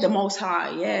God. Yeah, the Most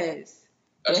High. Yes.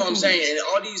 That's what I'm saying. And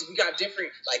all these, we got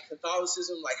different,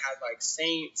 Catholicism, has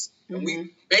saints. And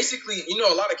we basically,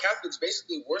 a lot of Catholics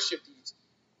basically worship these.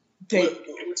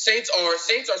 Saints are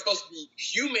supposed to be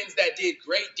humans that did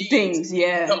great deeds. Things,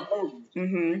 yeah. Become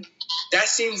holy. That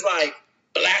seems like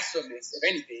blasphemous, if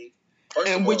anything.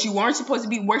 And which you weren't supposed to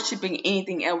be worshiping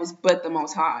anything else but the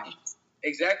Most High.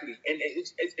 Exactly. And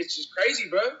it's just crazy,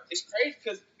 bro. It's crazy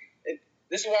because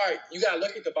this is why you got to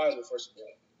look at the Bible, first of all.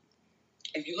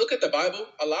 If you look at the Bible,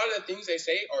 a lot of the things they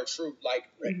say are true.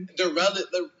 They're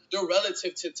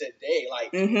relative to today.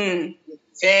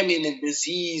 Famine and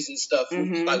disease and stuff.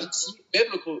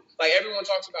 Biblical. Everyone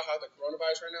talks about how the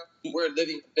coronavirus right now, we're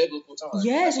living biblical times.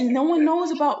 Yes, and no one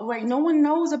knows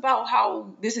about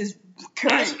how this is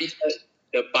current. That's because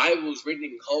the Bible is written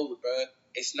in code, bro.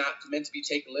 It's not meant to be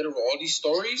taken literal. All these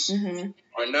stories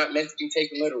are not meant to be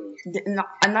taken literal.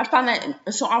 And I found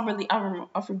that, so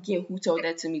I forget who told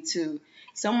that to me too.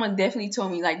 Someone definitely told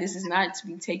me this is not to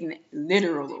be taken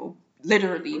literally,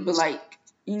 but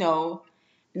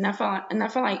and I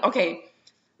felt like okay,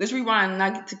 let's rewind,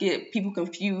 not to get people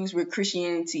confused with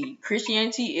Christianity.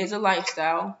 Christianity is a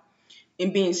lifestyle,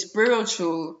 and being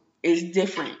spiritual is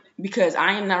different because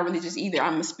I am not religious either.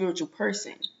 I'm a spiritual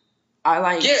person.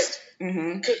 Yes.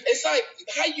 Cause it's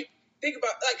how you think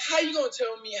about how you gonna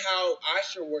tell me how I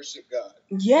should worship God?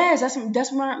 Yes, that's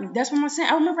what I'm saying.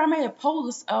 I remember I made a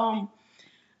post.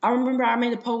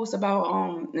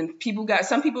 About and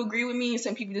some people agree with me and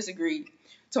some people disagree.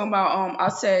 Talking about I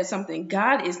said something.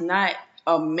 God is not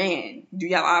a man.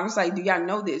 I was like, do y'all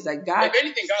know this? God. If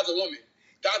anything, God's a woman.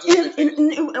 God's a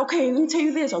woman. Okay, let me tell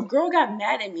you this. A girl got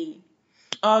mad at me.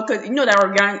 Cause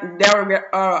that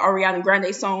Ariana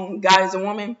Grande song, God is a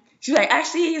Woman. She's like,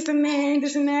 actually, it's a man,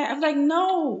 this and that. I'm like,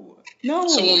 no.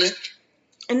 It's a woman.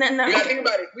 And then you gotta think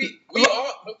about it. We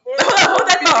all before. Hold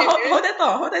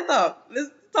that thought. Let's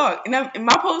talk. And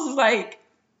my post is like,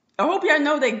 I hope y'all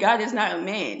know that God is not a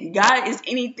man. God is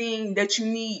anything that you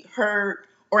need her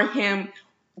or him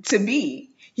to be.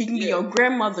 He can be your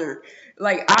grandmother.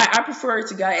 I prefer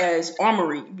to God as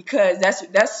armory because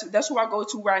that's who I go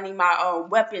to where I need my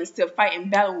weapons to fight and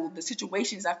battle the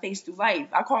situations I face through life.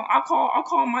 I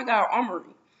call my God armory.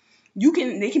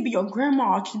 They can be your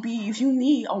grandma. It can be if you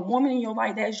need a woman in your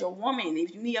life, that's your woman.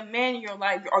 If you need a man in your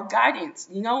life, or guidance,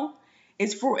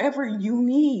 it's forever you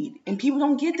need. And people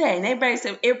don't get that. And everybody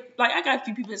said, like, I got a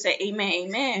few people that say, amen,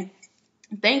 amen.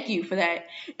 Thank you for that.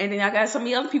 And then I got some of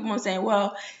the other people saying,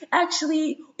 well,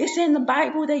 actually, it's in the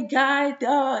Bible that God,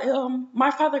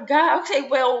 my father God. Okay,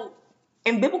 well,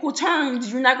 in biblical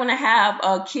terms, you're not going to have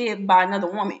a kid by another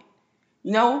woman.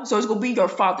 You know? So it's going to be your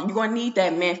father. You're going to need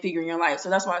that man figure in your life. So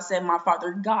that's why I said my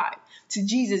father God. To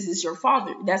Jesus is your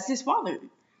father. That's his father.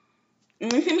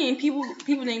 You feel me? And people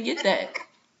didn't get that.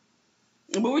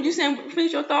 But what were you saying?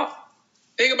 Finish your thought.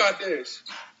 Think about this.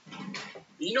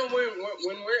 You know, when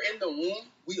we're in the womb,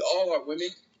 we all are women.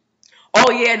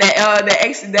 Oh yeah, the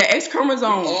X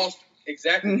chromosome.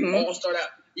 Exactly. We all start out.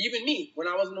 Even me, when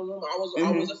I was in the womb, I was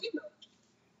a female.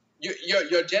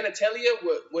 Your genitalia,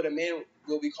 what a man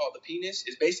will be called the penis,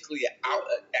 is basically an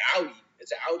outie.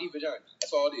 It's an outie vagina.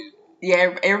 That's all it is.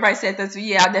 Yeah, everybody said that too.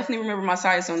 Yeah, I definitely remember my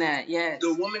science on that. Yeah.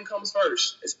 The woman comes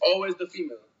first. It's always the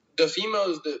female. The female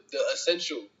is the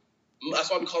essential. That's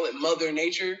why we call it Mother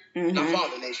Nature, not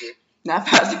Father Nature. Not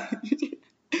Father.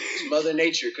 It's Mother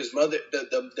Nature, because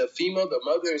the female, the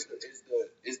mother is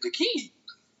the key.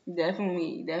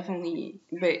 Definitely.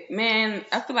 But man,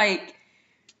 I feel like,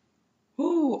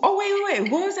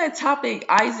 wait. What was that topic?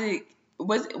 Isaac,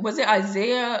 was it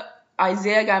Isaiah?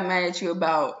 Isaiah got mad at you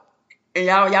about, and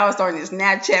y'all was starting this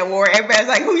Snapchat war. Everybody's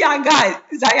like, who y'all got?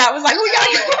 Isaiah was like, who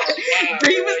y'all got?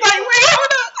 He was like, wait,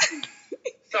 hold up.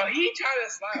 So he tried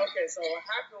to slide. Okay, so what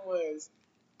happened was,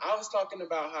 I was talking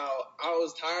about how I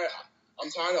was tired. I'm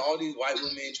tired of all these white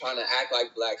women trying to act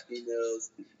like black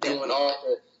females,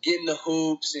 getting the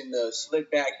hoops and the slick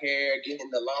back hair, getting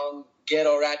the long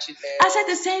ghetto ratchet hair. I said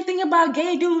the same thing about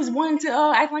gay dudes wanting to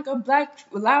act like a black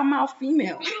loudmouth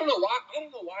female. I don't know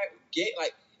why gay,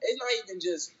 like, it's not even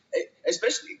just,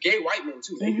 especially gay white men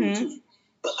too. They do too.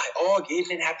 But like all gay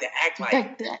men have to act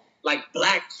like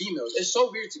black females. It's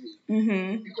so weird to me.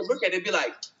 You can look at it and be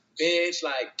like, bitch,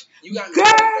 like, you got girl,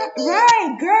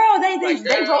 they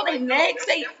roll their necks.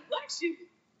 That's black shit.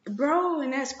 Bro,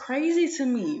 and that's crazy to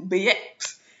me. But yeah,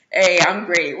 hey, I'm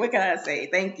great. What can I say?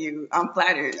 Thank you. I'm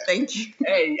flattered. Thank you.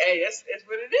 Hey, that's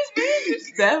what it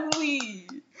is, man. Definitely.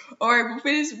 All right,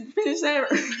 finish that.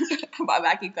 My bad,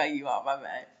 I keep cutting you off. My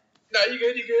bad. No, you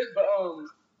good.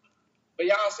 But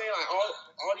y'all saying like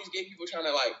all these gay people trying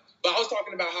to like. But I was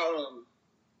talking about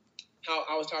how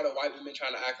I was tired of white women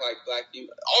trying to act like black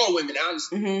people. All women,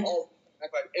 honestly, all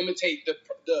act like imitate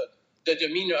the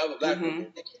demeanor of a black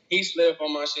woman. He slid up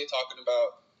on my shit talking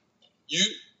about you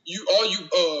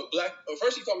black.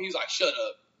 First he told me, he was like, shut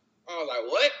up. I was like,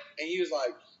 what? And he was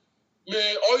like,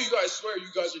 man, all you guys swear you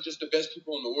guys are just the best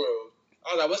people in the world.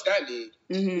 I was like, what's that mean?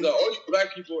 He's like, all you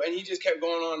black people, and he just kept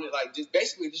going on and like just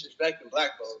basically disrespecting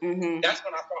black folks. That's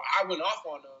when I went off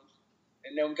on them.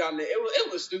 And then we got into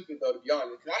it was stupid though, to be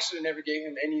honest. Cause I should have never gave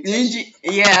him any attention.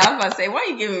 Yeah, I was about to say, why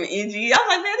you giving him energy? I was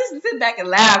like, man, just sit back and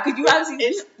laugh, cause you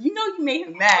obviously you know you made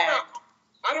him mad.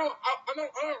 I don't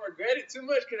regret it too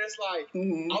much, cause it's like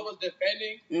I was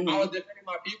defending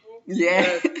my people. Yeah.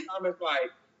 At the time it's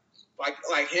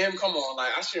like him, come on,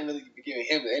 like I shouldn't really be giving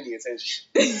him any attention.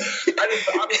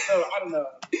 I don't know.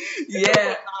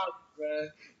 Yeah.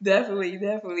 Definitely.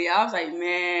 I was like,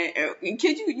 man,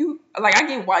 kid, you like, I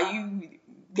get why you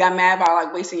got mad about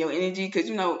like wasting your energy, because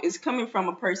you know it's coming from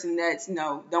a person that's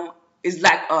is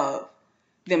lack of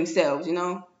themselves. You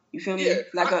feel me? Yeah,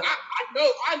 like I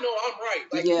know I'm right.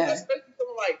 Like, especially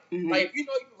someone like if you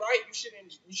know you're right, you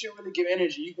shouldn't really give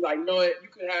energy. You can like know it. You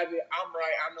can have it. I'm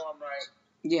right. I know I'm right.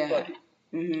 Yeah.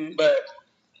 But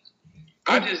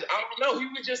I don't know. He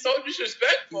was just so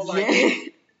disrespectful. Like. Yeah.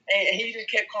 And he just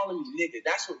kept calling me nigga.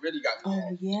 That's what really got me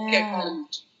mad. Yeah. He kept calling me.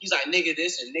 He's like, nigga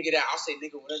this and nigga that. I'll say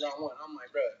nigga whatever I want. I'm like,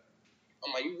 bro.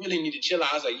 You really need to chill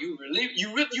out. I was like, you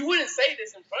wouldn't say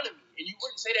this in front of me, and you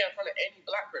wouldn't say that in front of any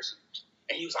black person.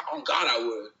 And he was like, on God, I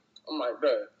would. I'm like,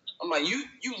 bro.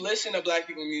 You listen to black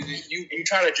people music. You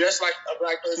try to dress like a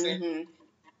black person.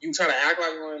 You try to act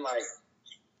like one.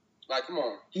 Like, come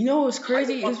on. You know what's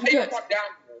crazy? It's because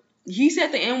he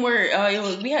said the N-word.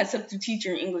 We had a substitute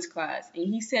teacher in English class, and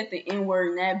he said the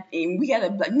N-word, and we had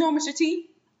Mr. T?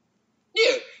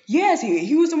 Yeah. Yes,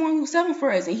 he was the one who subbed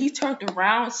for us, and he turned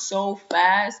around so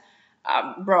fast.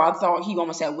 Bro, I thought he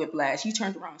almost had whiplash. He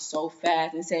turned around so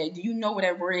fast and said, do you know where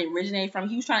that word originated from?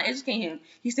 He was trying to educate him.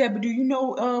 He said, but do you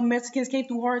know Mexicans came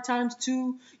through hard times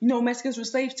too? You know Mexicans were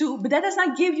slaves too? But that does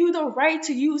not give you the right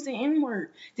to use the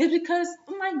N-word. Just because,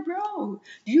 I'm like, bro,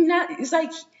 do you not, it's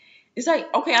like,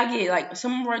 okay, I get it. Like,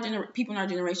 some of our people in our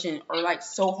generation are like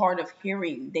so hard of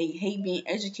hearing. They hate being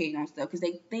educated on stuff because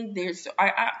they think they're so.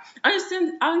 I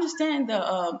understand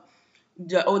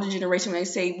the older generation when they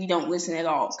say we don't listen at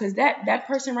all, because that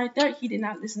person right there, he did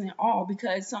not listen at all,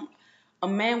 because a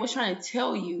man was trying to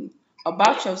tell you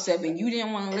about yourself and you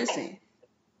didn't want to listen.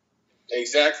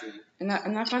 Exactly. And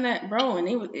I find that, bro, and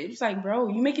it was like, bro,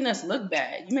 you making us look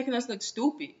bad. You making us look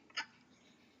stupid.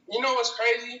 You know what's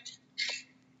crazy?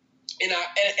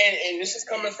 And this is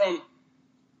coming from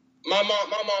my mom.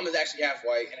 My mom is actually half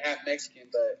white and half Mexican,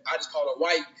 but I just call her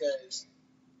white because,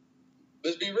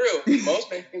 let's be real, most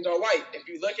Mexicans are white. If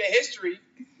you look at history,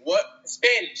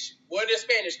 Spanish? Where does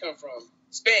Spanish come from?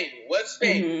 Spain. What's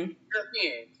Spain? Mm-hmm.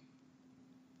 Europeans.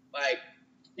 Like,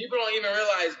 people don't even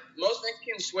realize most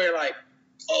Mexicans swear like,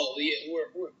 oh yeah,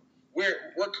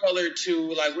 we're colored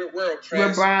too, like we're oppressed.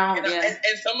 We're brown, and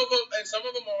some of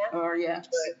them are. Or yeah.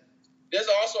 But there's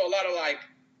also a lot of like,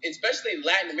 especially in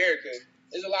Latin America,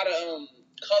 there's a lot of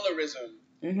colorism.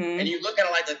 Mm-hmm. And you look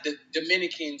at like the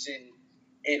Dominicans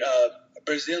and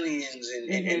Brazilians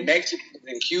and Mexicans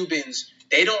and Cubans,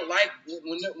 they don't like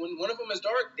when one of them is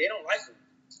dark, they don't like them.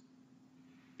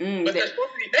 But they're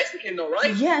supposed to be Mexican though,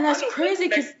 right? Yeah, and that's crazy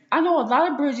because I know a lot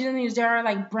of Brazilians that are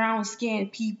like brown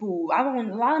skinned people. I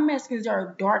know a lot of Mexicans that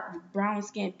are dark brown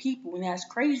skinned people, and that's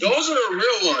crazy. Those are the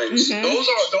real ones. Mm-hmm. Those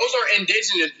are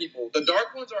indigenous people. The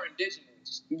dark ones are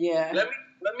indigenous. Yeah.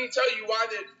 Let me tell you why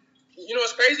you know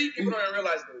it's crazy? People don't even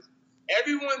realize this.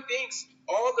 Everyone thinks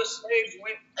all the slaves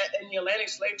in the Atlantic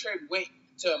slave trade went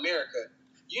to America.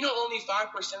 You know only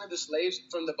 5% of the slaves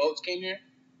from the boats came here?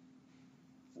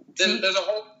 There's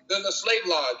a slave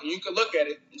log, and you can look at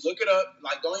it, look it up.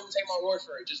 Like, don't even take my word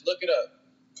for it. Just look it up.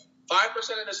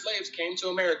 5% of the slaves came to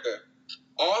America.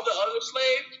 All the other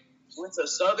slaves went to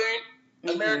Southern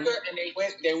America, and they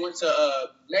went to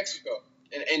Mexico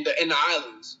and the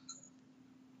islands.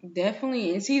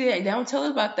 Definitely, and see they don't tell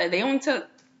us about that. They don't tell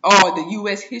the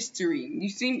U.S. history. You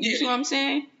see what I'm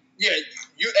saying? Yeah,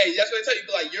 that's what I tell you.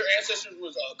 Like, your ancestors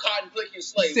was cotton picking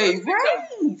slaves. Right,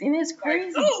 and it's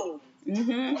crazy. Like, no. I'm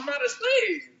not a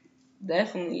slave.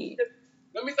 Definitely.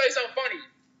 Let me tell you something funny.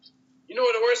 You know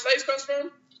where the word slaves comes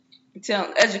from?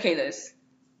 Educate us.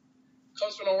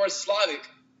 Comes from the word Slavic.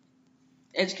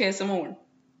 Educate us some more.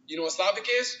 You know what Slavic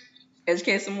is?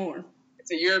 Educate us some more. It's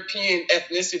a European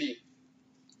ethnicity.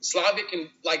 Slavic and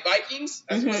like Vikings,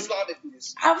 that's what Slavic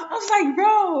is. I was like,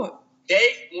 bro.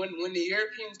 When the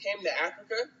Europeans came to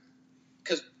Africa,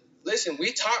 because listen,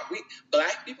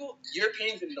 black people,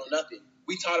 Europeans didn't know nothing.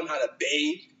 We taught them how to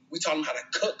bathe. We taught them how to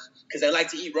cook because they like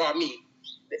to eat raw meat.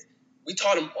 We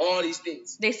taught them all these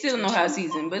things. They still don't know how to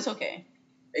season, but it's okay.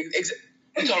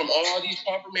 We taught them all these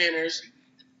proper manners,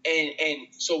 and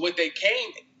so what they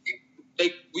came,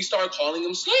 we started calling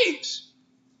them slaves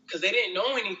because they didn't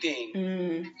know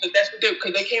anything. So that's what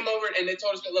because they came over and they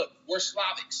told us that, look, we're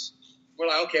Slavics. We're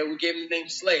like, okay, we gave them the name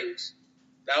slaves.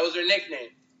 That was their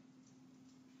nickname.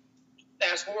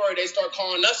 Fast forward, they start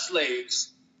calling us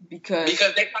slaves. Because they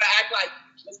kind of act like,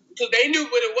 because they knew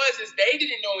what it was is they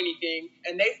didn't know anything,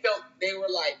 and they felt they were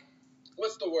like,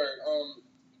 what's the word?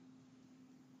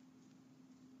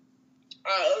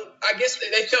 I guess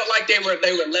they felt like they were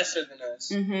lesser than us,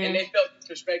 and they felt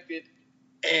disrespected,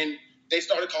 and they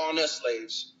started calling us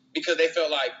slaves because they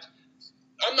felt like,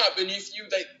 I'm not beneath you.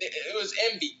 It was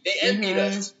envy. They envied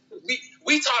us.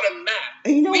 We taught them math.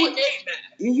 And you know we what? made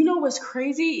math. You know what's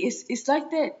crazy? It's like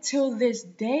that till this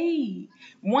day.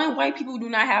 One, white people do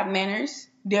not have manners.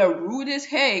 They're rude as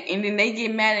heck, and then they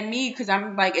get mad at me because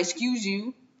I'm like, excuse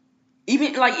you.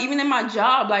 Even in my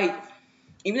job, I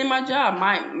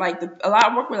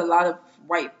work with a lot of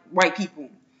white people,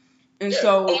 and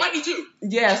so me too.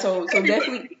 Yeah, so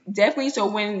definitely. So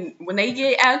when they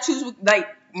get attitudes with like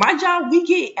my job, we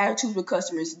get attitudes with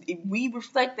customers. We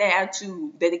reflect that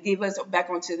attitude that they give us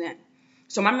back onto them.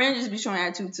 So my managers be showing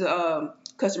attitude to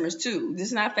customers too. This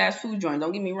is not a fast food joint.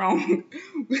 Don't get me wrong.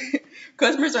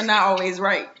 Customers are not always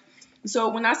right. So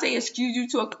when I say excuse you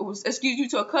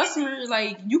to a customer,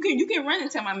 like you can run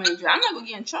and tell my manager, I'm not gonna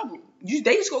get in trouble. They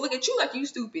just go look at you like you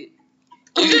stupid.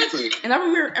 Exactly. And I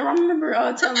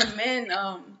remember telling the man,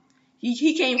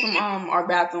 he came from our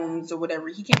bathrooms or whatever.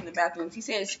 He came in the bathrooms. He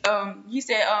said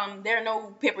there are no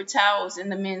paper towels in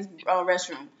the men's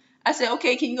restroom. I said,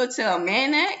 okay, can you go tell a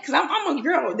man that? Because I'm a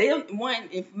girl. They don't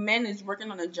want, if a man is working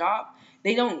on a job,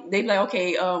 they be like,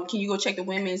 okay, can you go check the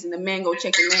women's, and the man go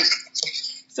check the men.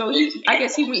 So I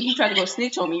guess he tried to go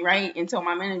snitch on me, right, and tell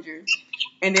my manager.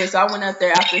 And then so I went up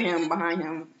there after him, behind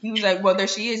him. He was like, well, there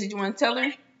she is. Did you want to tell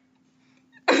her?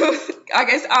 I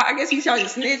guess he tried to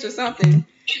snitch or something.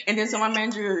 And then so my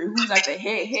manager, who's like the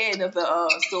head of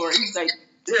the store, he's like,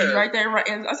 he's right there, right.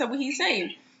 And I said, what he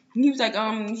say? And he was like,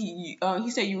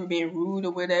 he said you were being rude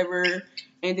or whatever.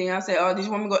 And then I said, did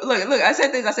you want me to go? Look, I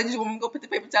said this. I said, did you want me to go put the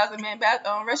paper towels in the man's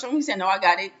restroom? He said, no, I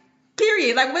got it.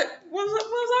 Period. Like, what was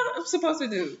I supposed to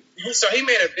do? So he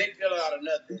made a big deal out of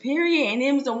nothing. Period. And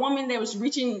then it was a woman that was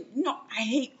reaching. You know, I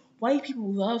hate white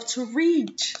people love to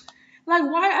reach. Like,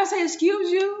 why? I say,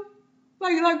 excuse you.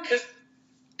 Like.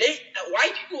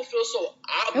 White people feel so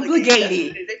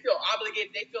obligated. They feel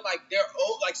obligated. They feel like they're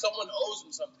owed, like someone owes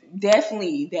them something.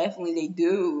 Definitely, they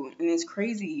do, and it's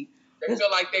crazy. They feel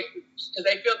like they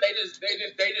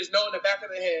just know in the back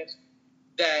of their head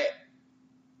that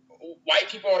white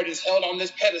people are just held on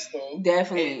this pedestal.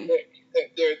 Definitely.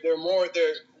 They're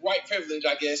white privilege,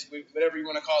 I guess, whatever you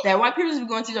want to call it. That white privilege is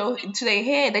going to their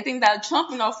head. They think that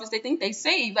Trump in office, they think they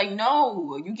saved. Like,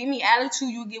 no, you give me attitude,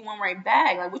 you get one right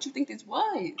back. Like, what you think this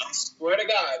was? I swear to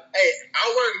God. Hey,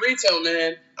 I work retail,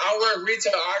 man.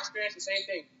 I experienced the same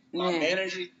thing.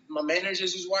 My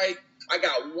managers is white. I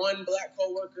got one black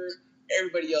coworker.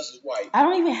 Everybody else is white. I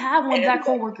don't even have one black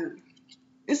coworker.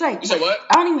 It's like, you said what?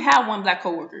 I don't even have one black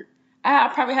coworker. I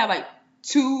probably have like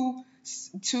two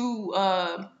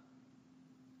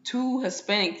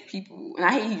Hispanic people, and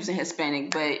I hate using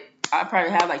Hispanic, but I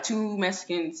probably have like two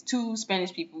Mexicans, two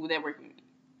Spanish people that work with me.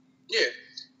 Yeah.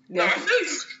 No, I feel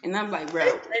you. And I'm like,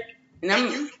 bro,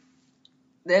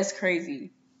 that's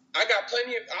crazy. I got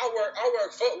plenty of. I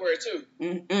work footwear too.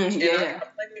 And I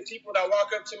got plenty of people that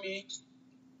walk up to me.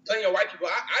 Plenty of white people.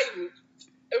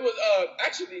 It was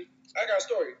actually, I got a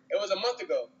story. It was a month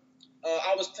ago.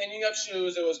 I was cleaning up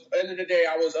shoes. It was end of the day.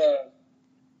 I was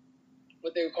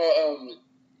what they would call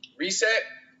reset,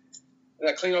 and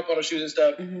I clean up all the shoes and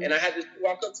stuff. Mm-hmm. And I had this dude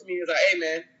walk up to me. He was like, "Hey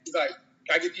man," he's like,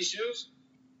 "Can I get these shoes?"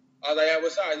 I was like, "Yeah,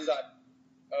 what size?" He's like,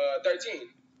 13.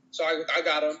 So I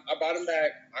got them. I bought them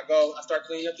back. I start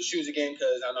cleaning up the shoes again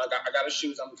because I know I got the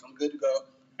shoes. I'm good to go.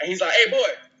 And he's like, "Hey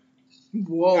boy,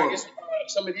 whoa, can I get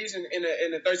some of these in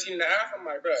the 13 and a half?" I'm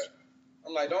like, "Bro,"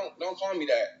 I'm like, don't call me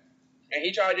that. And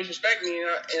he tried to disrespect me, and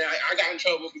I got in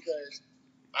trouble because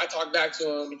I talked back to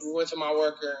him. And he went to my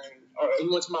worker, or he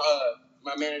went to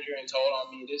my manager and told on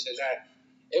me this and that.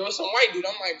 It was some white dude.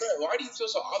 I'm like, bro, why do you feel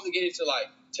so obligated to like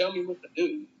tell me what to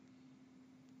do?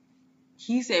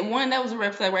 He said that was a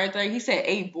red flag right there. He said,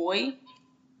 "Hey boy."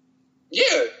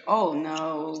 Yeah. Oh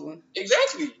no.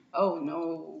 Exactly. Oh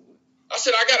no. I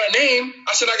said I got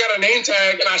a name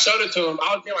tag, and I showed it to him.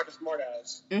 I was being like a smart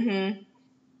ass. Mhm.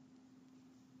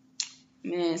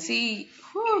 Man, see,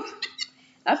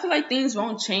 I feel like things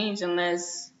won't change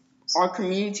unless our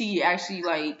community actually,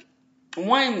 like,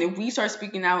 one, if we start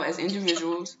speaking out as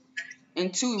individuals,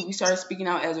 and two, if we start speaking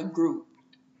out as a group.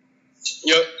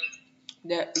 Yep.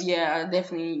 I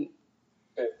definitely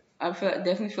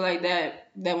feel like that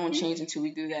won't change until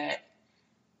we do that.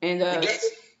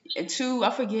 And two, I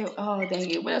forget. Oh dang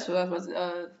it! What else was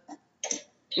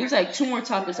it was like two more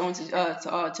topics I want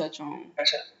to touch on.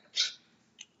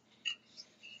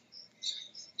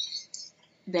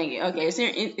 Dang it. Okay. Is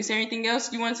there anything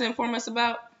else you want to inform us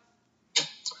about?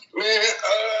 Man,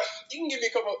 you can give me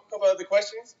a couple other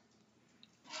questions.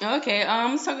 Okay.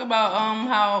 Let's talk about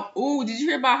how. Oh, did you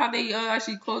hear about how they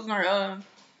actually closing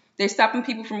they're stopping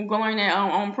people from growing their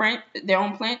own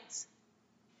plants?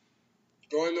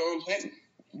 Growing their own plants?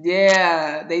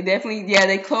 Yeah, they definitely. Yeah,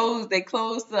 they closed the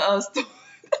store.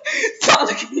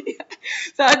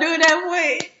 So I do it that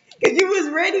way because you was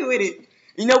ready with it.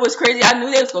 You know what's crazy? I knew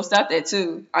they was gonna stop that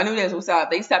too. I knew they was gonna stop.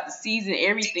 They stopped the seeds and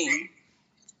everything.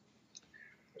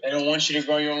 They don't want you to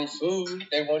grow your own food.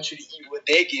 They want you to eat what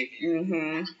they give you.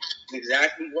 Mm-hmm.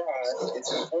 Exactly why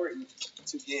it's important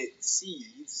to get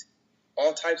seeds,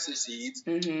 all types of seeds.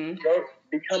 Mm-hmm.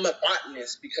 Become a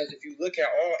botanist, because if you look at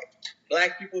all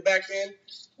black people back then,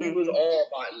 we was all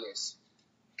botanists.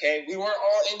 Okay, we weren't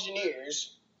all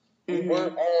engineers. We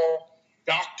weren't all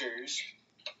doctors.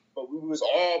 But we was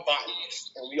all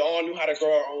botanists, and we all knew how to grow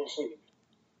our own food.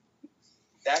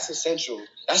 That's essential.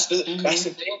 That's the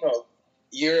thing, bro.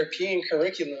 European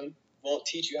curriculum won't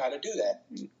teach you how to do that.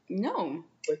 No.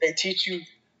 But they teach you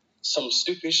some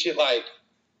stupid shit like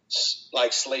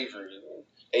slavery.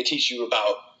 They teach you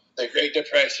about the Great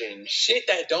Depression. Shit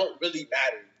that don't really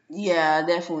matter. Yeah,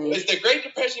 definitely. Is the Great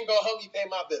Depression gonna help me pay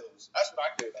my bills? That's what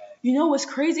I care about. You know what's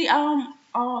crazy? Have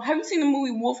you seen the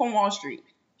movie Wolf on Wall Street?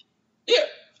 Yeah.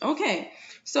 Okay,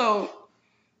 so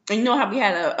you know how we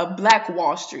had a Black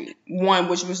Wall Street, one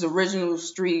which was the original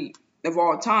street of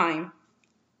all time,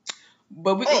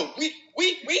 but we made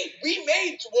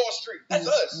Wall Street. That's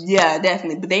us. Yeah,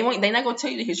 definitely. But they're not gonna tell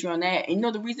you the history on that. And you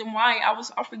know the reason why I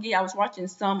was watching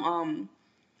some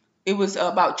it was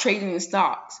about trading in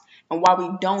stocks and why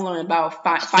we don't learn about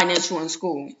financial in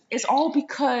school. It's all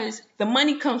because the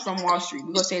money comes from Wall Street.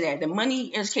 We're gonna say that the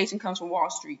money education comes from Wall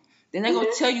Street. They're not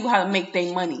gonna tell you how to make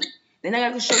their money. They're not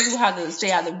gonna show you how to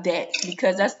stay out of debt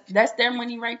because that's their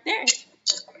money right there.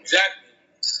 Exactly.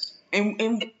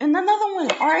 And another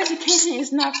one, our education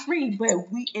is not free, but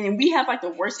we have like the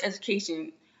worst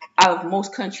education out of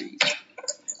most countries.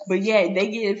 But yeah, they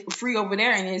get it free over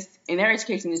there, and their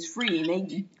education is free,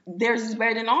 and theirs is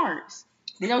better than ours.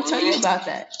 They don't tell you about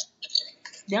that.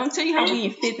 They don't tell you how we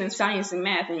in fifth in science and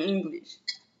math and English.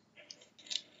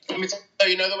 Let me tell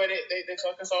you another way they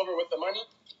fuck us over with the money.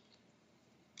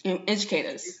 And educate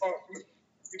us.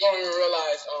 You don't even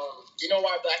realize. You know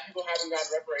why black people haven't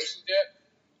gotten reparations yet?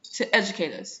 To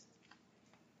educate us.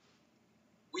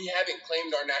 We haven't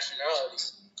claimed our nationality.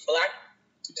 Black.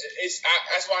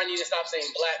 That's why I need to stop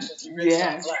saying black because we really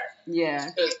not black. Yeah.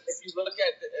 Because if you look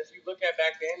at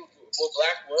back then, what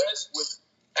black was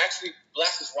actually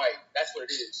black is white. That's what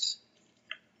it is.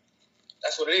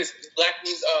 That's what it is. Black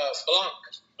means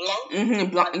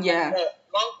blanc. Blanc. Yeah.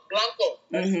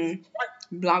 Blanco.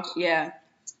 Blanc. Yeah.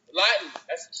 Latin.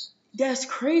 That's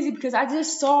crazy because I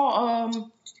just saw It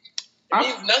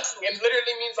means nothing. It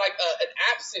literally means like an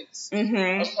absence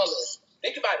of color.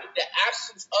 Think about it. The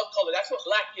absence of color. That's what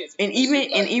black is. And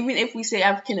even if we say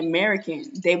African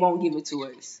American, they won't give it to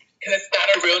us. Because it's not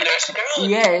a real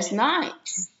nationality. Yeah, it's not.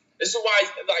 This is why,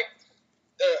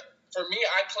 for me,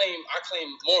 I claim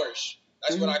Moorish.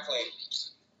 That's what I claim.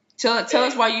 Tell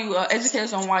us why you educate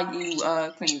us on why you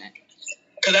claim that.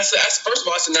 Because that's first of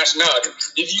all, it's a nationality.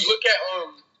 If you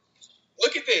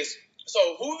look at this. So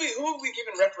who are we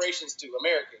giving reparations to?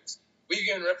 Americans. We're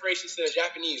giving reparations to the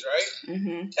Japanese, right?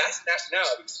 That's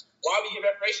nationality. Why we give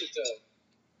reparations to them?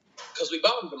 Because we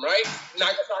bombed them, right?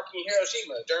 Nagasaki and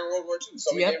Hiroshima during World War II.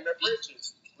 So we gave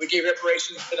reparations. We gave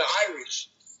reparations to the Irish.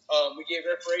 We gave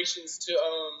reparations to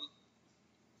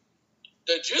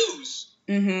the Jews.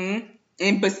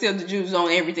 But still, the Jews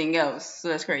own everything else, so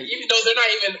that's crazy. Even though they're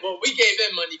not even. Well, we gave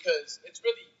them money because it's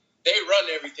really they run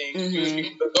everything.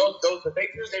 Those the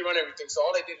fakers, they run everything. So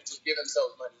all they did was just give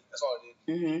themselves money. That's all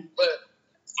they did. But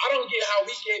I don't get how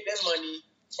we gave them money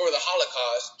for the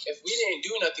Holocaust if we didn't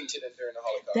do nothing to them during the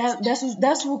Holocaust.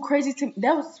 That's what crazy to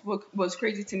that was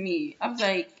crazy to me. I was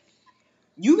like,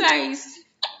 you guys,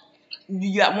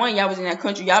 y'all was in that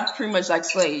country. Y'all pretty much like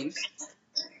slaves.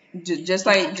 Just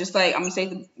like I'm gonna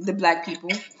say the black people,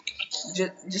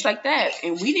 just like that,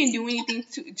 and we didn't do anything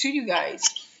to you guys.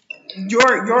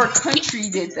 Your country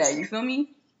did that. You feel me?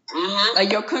 Like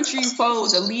your country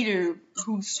followed a leader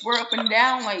who swore up and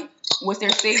down like was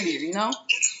their savior. You know?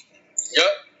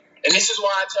 Yep. And this is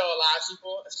why I tell a lot of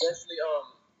people, especially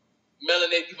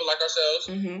melanated people like ourselves,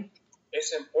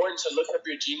 it's important to look up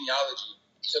your genealogy,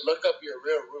 to look up your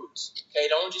real roots. Okay,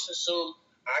 don't just assume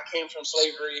I came from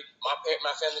slavery. My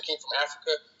family came from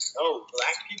Africa. No,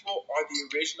 black people are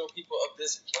the original people of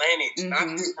this planet, not of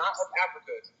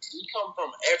Africa. We come from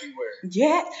everywhere.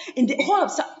 Yeah, and hold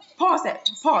up, pause that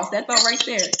thought right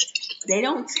there. They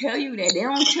don't tell you that. They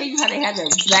don't tell you how they had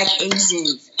the black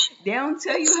Asians. They don't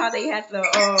tell you how they had the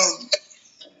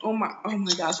oh my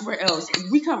gosh, where else?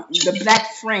 The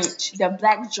black French, the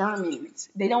black Germans.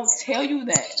 They don't tell you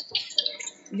that.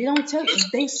 They don't tell you.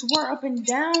 They swear up and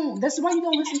down. That's why you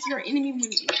don't listen to your enemy when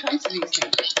it comes to these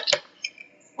things.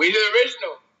 We the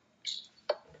original.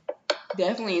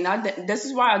 Definitely. And this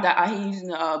is why I hate using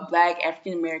black,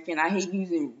 African American. I hate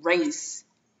using race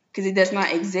because it does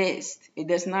not exist. It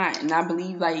does not. And I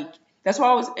believe that's why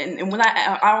I was. And when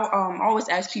I always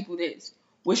ask people this: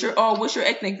 what's your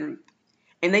ethnic group?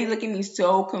 And they look at me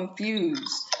so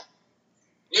confused.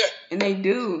 Yeah. And they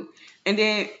do. And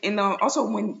then also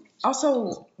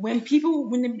when people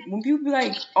be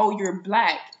like, oh, you're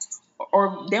black,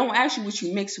 or they don't ask you what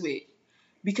you mix with,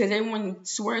 because everyone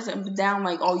swears up and down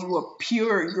like, oh, you're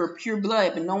pure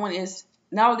blood, but nowadays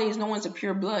no one's a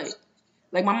pure blood.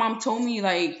 Like my mom told me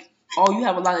like, oh, you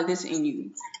have a lot of this in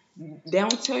you. They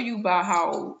don't tell you about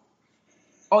how,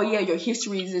 oh yeah, your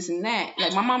history is this and that.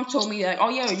 Like my mom told me like, oh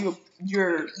yeah,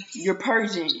 you're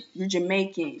Persian, you're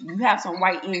Jamaican, you have some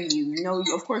white in you. You know,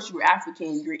 of course you're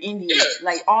African, you're Indian,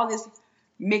 like all this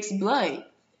mixed blood.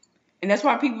 And that's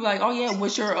why people are like, oh yeah,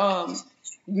 what's your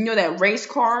that race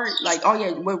card? Like, oh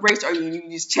yeah, what race are you? You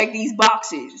just check these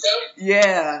boxes.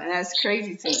 Yeah, and that's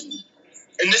crazy to me.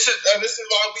 And this is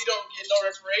why we don't get no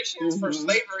reparations for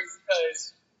slavery,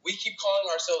 because we keep calling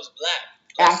ourselves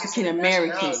black. African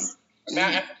American.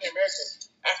 Not African American.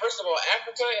 First of all,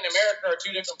 Africa and America are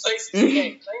two different places. You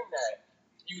can't claim that.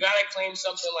 You gotta claim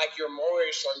something like you're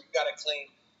Moorish, or you gotta claim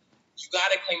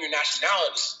your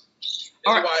nationality.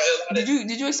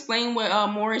 Did you explain what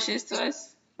Moorish is to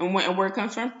us and where it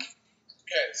comes from?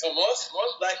 Okay, so most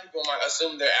black people might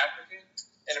assume they're African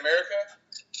in America.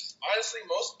 Honestly,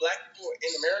 most black people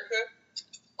in America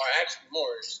are actually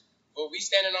Moorish. what we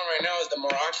standing on right now is the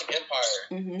Moroccan Empire.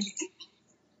 Mm-hmm.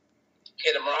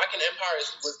 Okay, the Moroccan Empire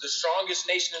was the strongest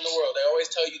nation in the world. They always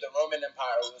tell you the Roman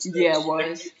Empire was the Yeah, it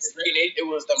was. It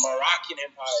was the Moroccan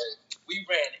Empire. We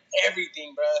ran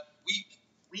everything, bro. We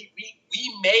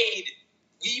made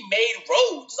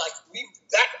roads. Like we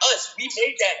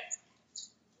made that.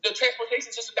 The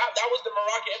transportation system that was the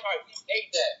Moroccan Empire. We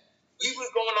made that. We was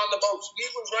going on the boats. We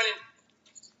was running.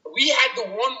 We had the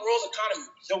one world economy.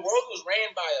 The world was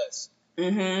ran by us.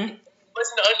 Mm-hmm.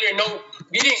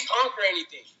 We didn't conquer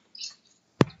anything.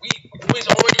 It was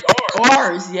already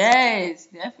ours. Yes,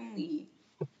 definitely.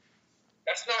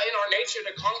 That's not in our nature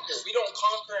to conquer. We don't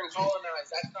conquer and colonize.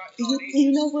 That's not in our nature.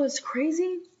 You know what's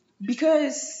crazy?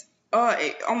 Because,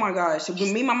 oh my gosh,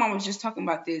 when me and my mom was just talking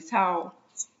about this, how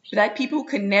black people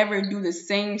could never do the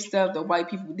same stuff that white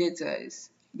people did to us.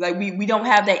 Like, we don't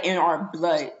have that in our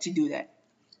blood to do that.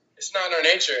 It's not in our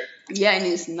nature. Yeah, and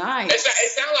it's not. It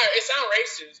sounds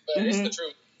racist, but it's the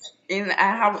truth. And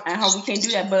how we can't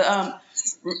do that. But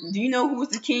do you know who was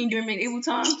the king during medieval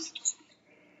times?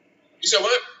 You said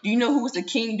what? Do you know who was the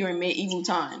king during medieval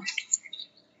times?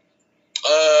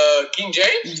 King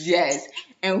James? Yes.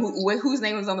 And whose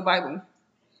name was on the Bible?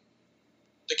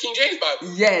 The King James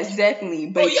Bible? Yes, definitely.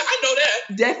 But yeah, I know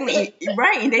that. Definitely.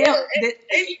 Right. And they don't...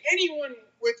 anyone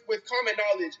with common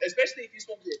knowledge, especially if you're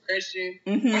supposed to be a Christian,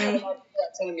 mm-hmm. I have a lot of people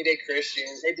telling me they're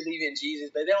Christians, they believe in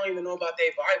Jesus, but they don't even know about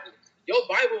their Bible. Your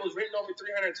Bible was written over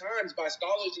 300 times by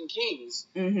scholars and kings.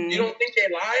 Mm-hmm. You don't think they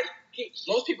lied?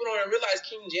 Most people don't even realize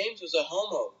King James was a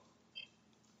homo.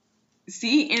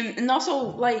 See, and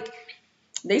also, like,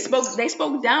 they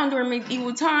spoke down during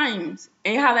medieval times,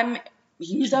 and how that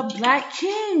he's a black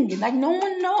king. Like, no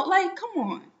one know. Like, come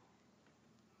on.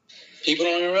 People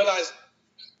don't even realize.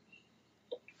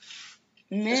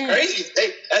 Man. It's crazy.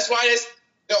 That's why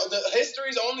the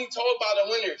history's only told by the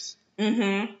winners.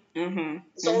 Mm-hmm. Mm-hmm.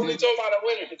 It's only told by the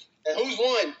winners. And who's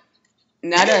won?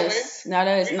 Not us. Not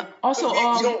us. Also,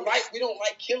 we don't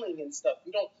like killing and stuff.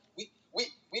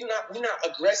 We're not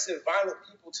aggressive, violent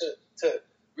people to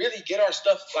really get our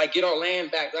stuff, like get our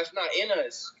land back. That's not in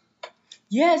us.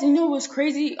 Yes, you know what's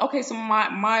crazy? Okay, so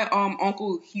my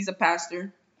uncle, he's a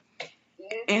pastor,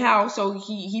 and how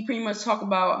he pretty much talk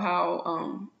about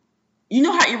how you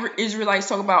know how Israelites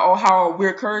talk about how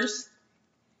we're cursed.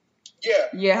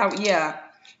 Yeah.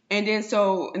 And then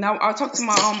I'll talk to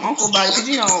my uncle about it, because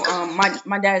you know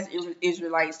my dad's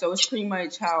Israelite, so it's pretty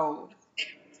much how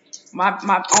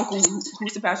my uncle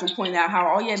who's the pastor pointed out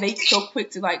how they so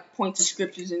quick to like point to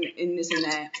scriptures and this and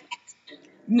that.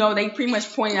 No, they pretty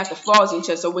much pointing out the flaws in each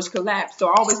other, so which collapse. So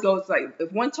I always go like,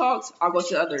 if one talks, I'll go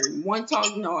to the other. One talks,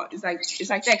 it's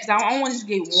like that, because I don't want to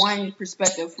get one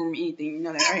perspective from anything, you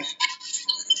know that, right?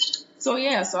 So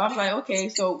yeah, so I was like, okay,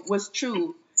 so what's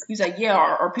true? He's like, yeah,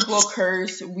 our people are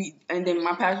cursed. And then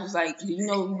my pastor was like, do you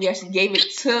know we actually gave it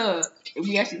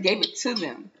to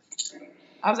them?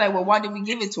 I was like, well, why did we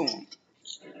give it to them?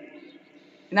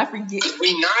 And I forget.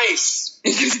 We nice.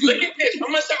 Look at this.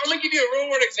 I'm gonna give you a real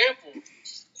world example.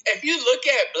 If you look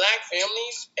at black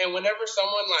families, and whenever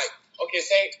someone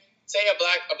say a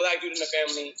black dude in the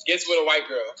family gets with a white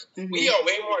girl, mm-hmm. we are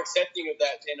way more accepting of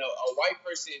that than a white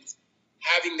person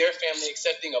having their family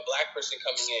accepting a black person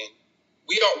coming in.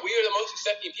 We are the most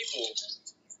accepting people.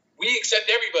 We accept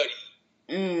everybody.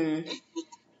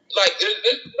 Like,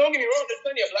 don't get me wrong, there's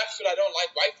plenty of black people that don't like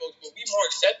white folks, but we more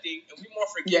accepting and we more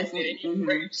forgiving than any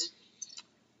race.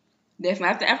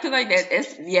 Definitely. I feel like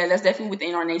that's definitely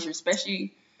within our nature,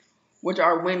 especially with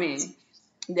our women.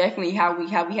 Definitely how we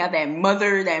have that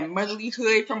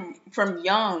motherlyhood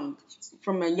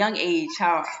from a young age.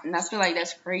 And I feel like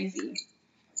that's crazy.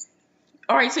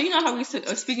 All right, so you know how we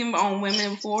speaking on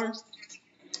women before?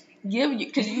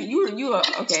 Because you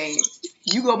okay.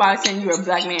 You go by saying you're a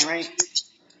black man, right?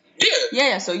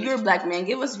 Yeah, so you're a black man.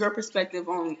 Give us your perspective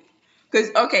on, because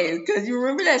you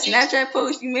remember that Snapchat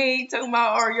post you made talking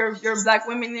about your black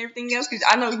women and everything else? Because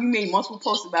I know you made multiple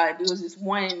posts about it. But it was this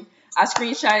one, I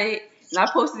screenshot it and I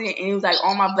posted it, and it was like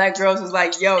all my black girls was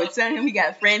like, yo, tell him he got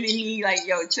a friend in me. Like,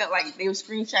 yo, they were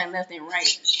screenshotting left and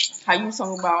right. How you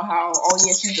talking about how,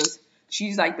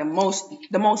 she's like the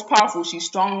most powerful, she's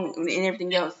strong and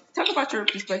everything else. Talk about your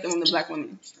perspective on the black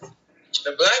woman.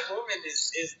 The black woman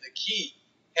is the key.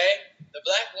 Okay, the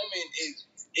black woman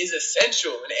is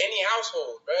essential in any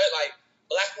household, bro. Like,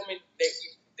 black women,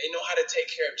 they know how to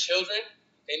take care of children.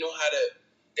 They know how to.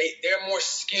 They're more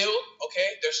skilled.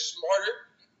 Okay, they're smarter.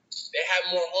 They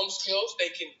have more home skills.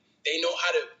 They know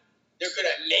how to. They're good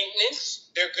at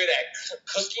maintenance. They're good at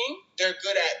cooking. They're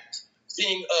good at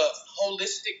being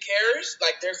holistic carers.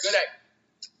 Like, they're good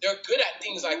at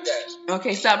things like that.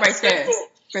 Okay, stop right there.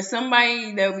 for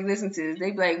somebody that will be listening to this,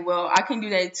 they be like, well, I can do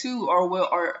that too,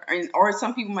 or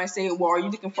some people might say, well, are you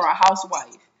looking for a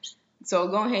housewife? So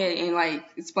go ahead and like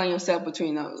explain yourself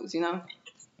between those, you know.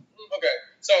 Okay,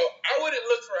 so I wouldn't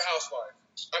look for a housewife.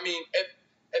 I mean, if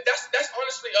that's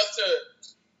honestly up to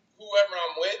whoever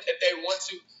I'm with. If they want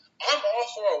to, I'm all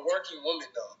for a working woman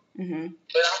though. Mm-hmm.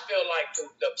 But I feel like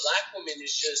the black woman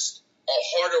is just a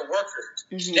harder worker.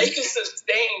 Mm-hmm. They can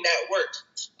sustain that work.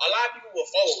 A lot of people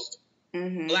will fold.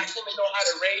 Mm-hmm. Black women know how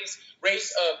to raise.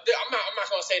 I'm not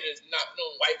gonna say there's not no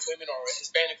white women or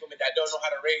Hispanic women that don't know how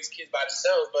to raise kids by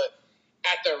themselves, but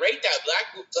at the rate that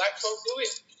black folk do it,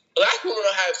 black women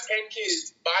will have 10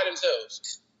 kids by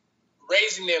themselves,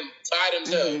 raising them by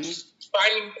themselves,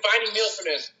 finding meals for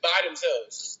them by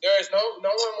themselves. There is no one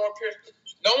more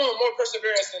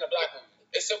perseverance than a black woman.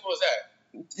 It's simple as that.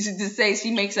 To say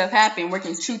she makes stuff happen,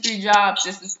 working 2-3 jobs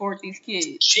just to support these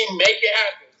kids. She make it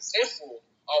happen. Simple.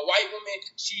 White women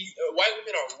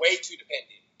are way too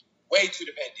dependent. White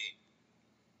women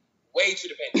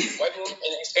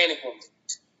and Hispanic women.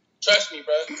 Trust me,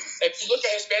 bro. If you look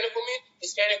at Hispanic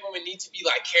women need to be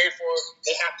like cared for.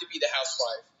 They have to be the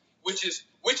housewife, which is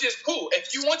cool.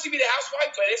 If you want to be the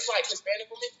housewife, but it's like Hispanic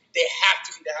women, they have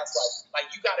to be the housewife.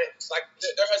 Like you gotta, like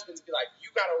their husbands be like, you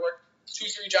gotta work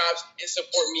 2-3 jobs and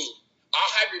support me.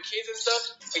 I'll have your kids and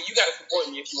stuff, but you gotta support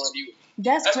me if you want to be with me.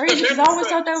 That's crazy, because I always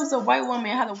thought that was a white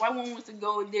woman. How the white woman was a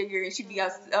gold digger and she'd be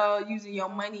out using your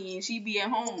money and she'd be at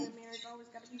home. And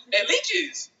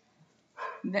leeches.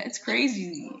 That's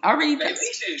crazy. I really think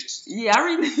leeches. Yeah, I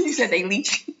really you said they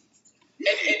leech. And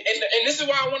this is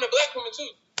why I want a black woman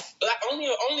too.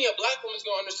 Only a black woman's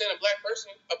gonna understand a black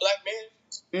person, a black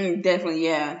man. Definitely,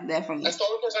 yeah, definitely. That's the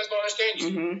only person that's gonna understand you.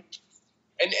 Mm-hmm.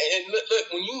 And look,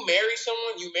 when you marry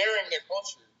someone, you marrying their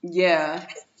culture. Yeah.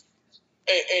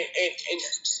 And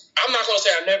I'm not gonna say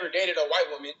I've never dated a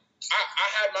white woman.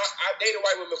 I dated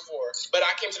white women before, but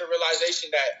I came to the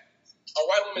realization that a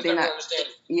white woman's not gonna understand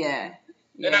me. Yeah.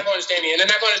 They're not gonna understand me, and they're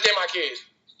not gonna understand my kids.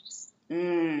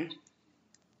 Yeah,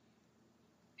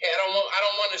 I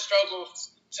don't want to struggle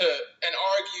to and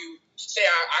argue. Say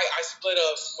I split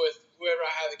up with whoever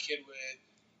I have a kid with,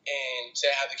 and say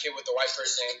I have a kid with the white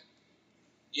person.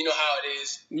 You know how it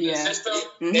is. Yeah. The system,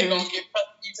 they're gonna give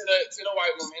custody to the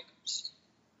white woman.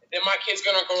 Then my kid's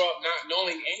gonna grow up not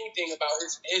knowing anything about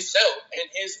himself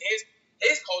and his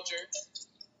culture.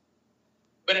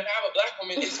 But if I have a black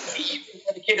woman, it's easy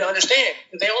for the kid to understand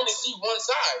because they only see one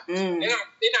side. They're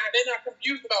not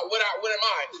confused about what am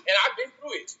I? And I've been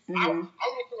through it. I went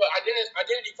through an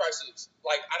identity crisis.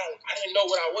 Like I didn't know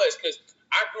what I was because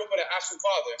I grew up with an absent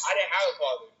father. I didn't have a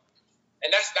father,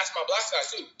 and that's my black side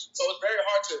too. So it's very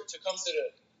hard to come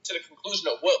to the conclusion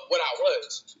of what I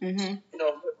was. Mm-hmm. You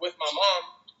know, with my mom,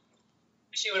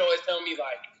 she would always tell me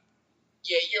like,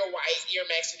 yeah, you're white, you're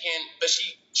Mexican, but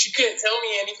she couldn't tell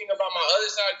me anything about my other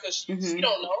side because she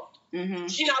don't know. Mm-hmm.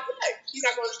 She's not black. She's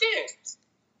not going to understand.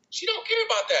 She don't care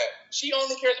about that. She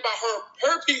only cares about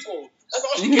her people. That's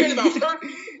all she cares about, her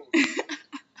people.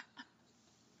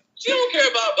 She don't care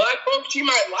about black folks. She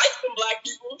might like some black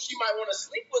people. She might want to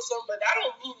sleep with some, but that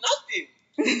don't mean nothing.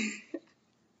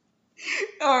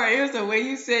 All right, it was the way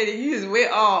you said it. You just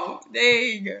went off. There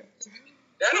you go.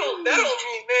 That don't mean, man.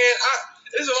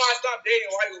 This is why I stopped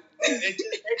dating white women.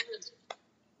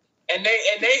 And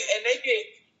they get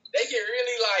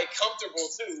really like comfortable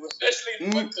too,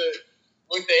 especially with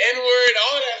the N-word,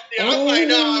 all that shit. I'm like,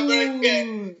 nah, bro,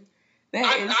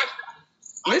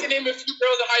 I can name a few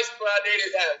girls in high school I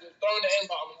dated that was throwing the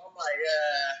N-bomb. I'm like,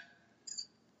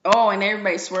 and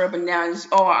everybody swear up and down.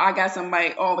 I got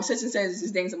somebody. My sister says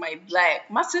she's dating somebody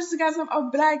black. My sister got a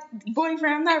black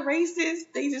boyfriend. I'm not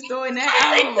racist. They just throwing that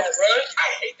out. I hate that, bro. I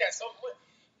hate that so much.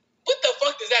 What the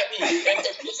fuck does that mean? And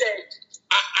if you say,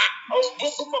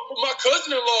 my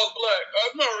cousin-in-law is black,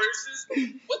 I'm not racist.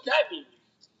 What that mean?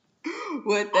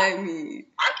 What that mean?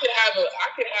 I could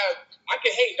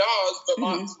hate dogs, but my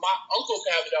uncle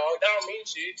can have a dog. That don't mean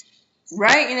shit.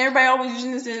 Right, and everybody always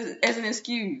using this as an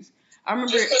excuse. I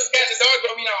remember just because you got the dog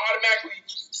don't mean I automatically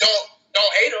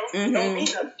don't hate him. Mm-hmm. Don't mean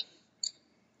nothing.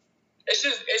 It's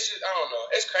just I don't know.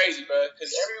 It's crazy, bro.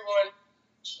 Because everyone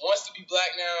wants to be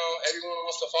black now. Everyone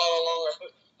wants to follow along.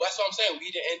 That's what I'm saying. We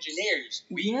the engineers.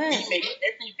 We make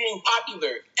everything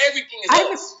popular. Everything is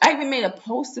I even made a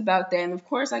post about that, and of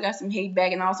course I got some hate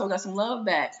back, and I also got some love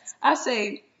back. I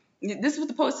say, this is what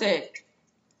the post said.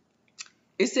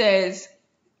 It says,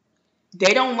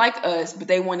 they don't like us, but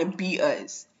they want to be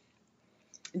us.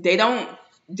 They don't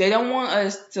want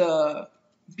us to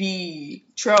be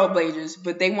trailblazers,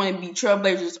 but they want to be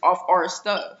trailblazers off our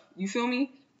stuff. You feel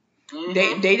me?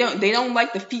 Mm-hmm. They don't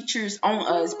like the features on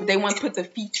us, but they want to put the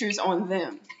features on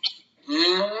them.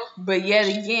 Mm-hmm. But yet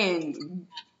again,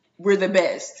 we're the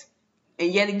best.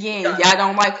 And yet again, Yeah. y'all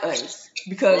don't like us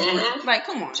because Mhm. like,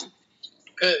 come on.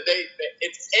 Cause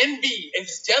it's envy,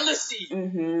 it's jealousy.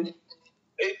 Mm-hmm.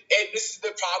 This is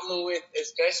the problem with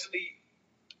especially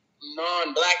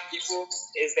non-black people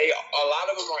is a lot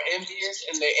of them are envious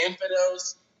and they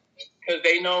infidels because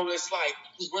they know it's like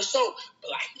we're so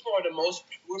black people are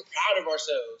we're proud of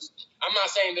ourselves. I'm not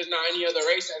saying there's not any other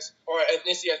race or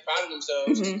ethnicity that's proud of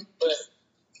themselves, Mm-hmm.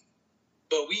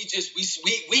 but we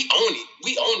own it.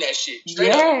 We own that shit.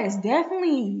 Yes,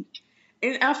 definitely.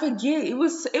 And I forget it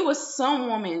was some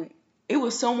woman. It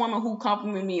was some woman who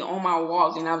complimented me on my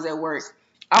walk, and I was at work.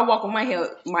 I walk with my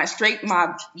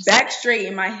back straight,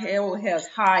 and my head held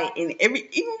high, and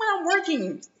even when I'm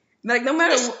working, like no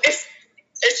matter what.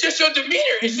 It's just your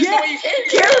demeanor. It's just the way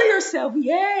you carry yourself.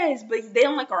 Yes, but they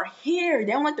don't like our hair.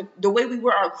 They don't like the way we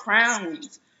wear our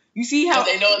crowns. You see how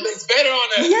they know it looks better on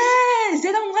us. Yes,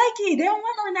 they don't like it. They don't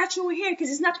like our natural hair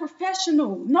because it's not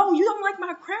professional. No, you don't like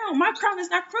my crown. My crown is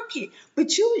not crooked,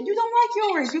 but you don't like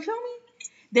yours. You feel me?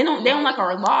 They don't like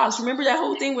our locks. Remember that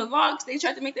whole thing with locks? They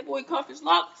tried to make that boy cuff his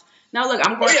locks. Now look,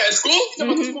 I'm going. Oh yeah, it's cool.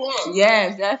 Mm-hmm. Cool, huh?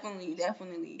 Yes, definitely. Yeah,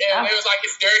 it was like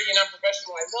it's dirty and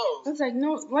unprofessional. Like no. It's like no,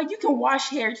 like you can wash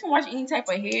hair. You can wash any type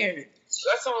of hair.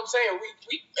 That's what I'm saying.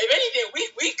 We if anything,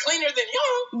 we cleaner than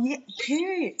y'all. Yeah,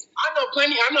 period. I know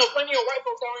plenty of white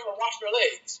folks that don't even wash their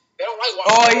legs. They don't like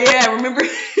washing their legs. Yeah, remember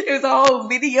it was a whole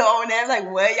video on that. Like,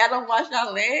 what? Y'all don't wash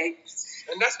your legs?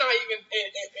 And that's not even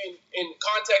in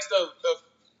context of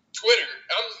Twitter.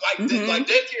 I'm like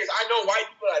dead serious. I know white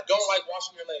people that don't like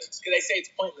washing their legs because they say it's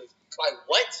pointless. Like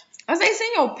what? I say it's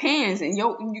in your pants and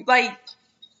you like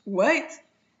what?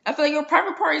 I feel like your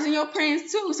private part is in your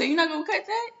pants too. So you're not gonna cut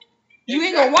that? You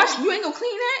ain't gonna wash. You ain't gonna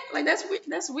clean that? Like that's weird.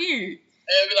 That's weird.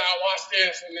 And be like, I wash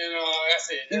this and then that's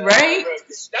it. Right?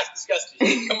 That's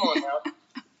disgusting. Come on now.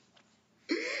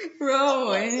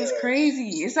 Bro, and it's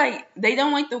crazy. It's like they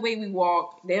don't like the way we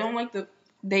walk. They don't like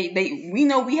we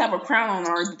know we have a crown on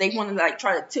ours, but they want to like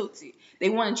try to tilt it. They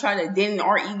want to try to dent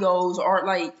our egos or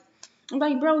like I'm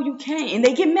like, bro, you can't. And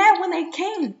they get mad when they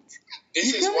can't.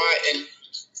 This is why, and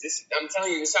I'm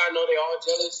telling you, this is how I know they all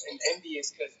jealous and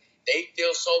envious because they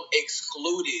feel so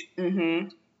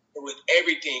excluded with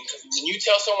everything. Because when you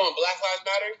tell someone Black Lives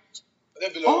Matter,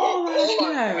 they'll be like, oh, Lives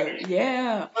Matter.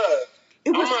 Yeah.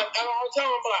 I'm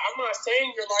not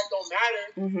saying your life don't matter.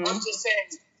 I'm just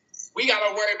saying we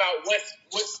gotta worry about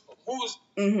who's us.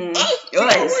 We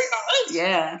gotta worry about us.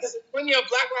 Yeah. Because there's plenty of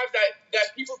Black lives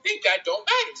that people think that don't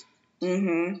matter.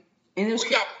 And we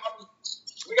got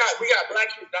Black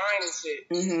kids dying and shit.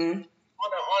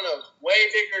 On a way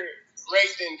bigger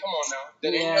rate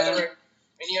than any other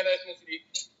ethnicity.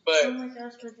 But oh my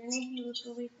gosh, but then he looked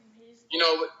away from his. You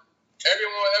know,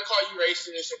 everyone they'll call you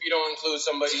racist if you don't include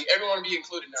somebody. Everyone be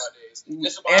included nowadays.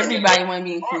 Everybody want to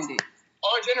be included.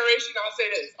 Our generation, I'll say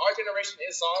this: our generation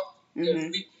is soft.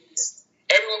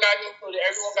 Everyone got to be included.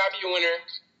 Everyone got to be a winner.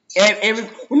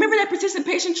 Remember that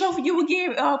participation trophy you would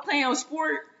get playing on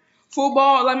sport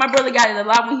football? Like my brother got it a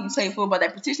lot when he played football.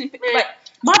 That participation, like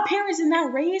my parents did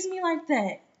not raise me like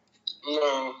that.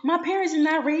 No. My parents did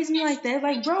not raise me like that.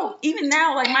 Like, bro, even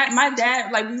now, like my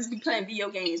dad, like we used to be playing video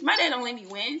games. My dad don't let me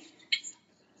win.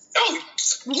 Oh,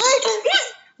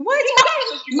 what?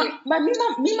 My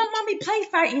mom be play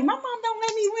fighting. My mom don't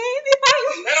let me win.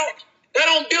 That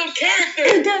don't build character.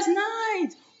 It does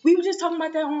not. We were just talking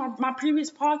about that on my previous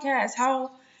podcast.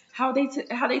 How they took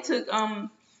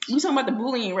we were talking about the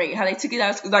bullying rate. How they took it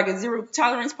out of school, like a zero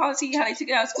tolerance policy. How they took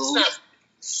it out of school.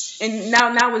 And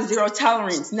now it's zero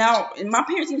tolerance. Now, and my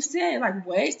parents even said, like,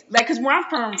 what? Like, because where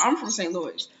I'm from St.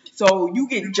 Louis. So you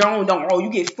get joned on, or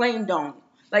you get flamed on.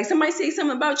 Like, somebody say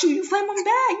something about you, you flame them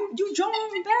back. You jone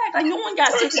them back. Like, no one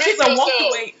got sensitive and walked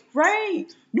away. Right.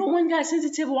 No one got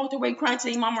sensitive and walked away crying to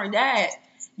their mom or dad.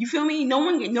 You feel me? No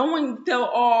one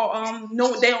felt,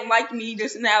 no, they don't like me,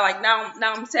 this and that. Like, now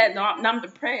I'm sad. Now I'm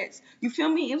depressed. You feel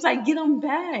me? It was like, get them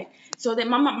back. So that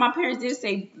my parents did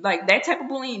say, like, that type of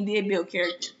bullying did build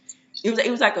character.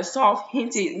 It was like a soft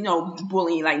hinted,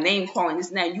 bullying, like name calling, this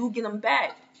and that. You get them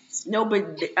back. No,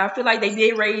 but I feel like they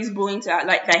did raise bullying to,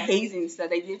 like, that hazing stuff.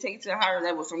 They did take it to a higher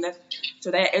level. So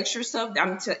that extra stuff,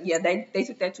 they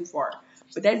took that too far.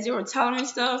 But that zero tolerance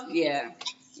stuff, yeah,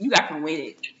 you got to with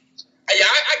it. Yeah,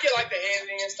 I get like the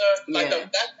hazing and stuff. Like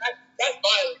that's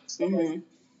violence.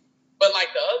 But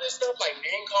like the other stuff, like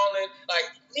name calling,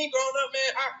 like me growing up,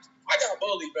 man, I got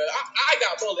bullied, but I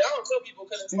got bullied. I don't tell people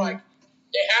because it's like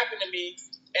it happened to me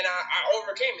and I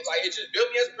overcame it. Like it just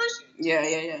built me as a person.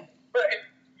 Yeah. But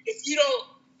if you don't,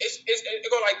 it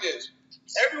go like this.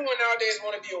 Everyone nowadays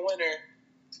want to be a winner.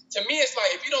 To me, it's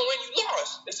like if you don't win, you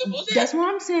lost. It's simple as that. That's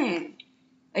what I'm saying.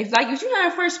 If you're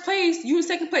not in first place, you in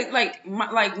second place. Like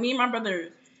me and my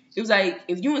brother, it was like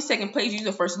if you in second place, you're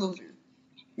the first loser.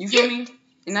 You feel me?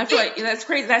 And I feel like that's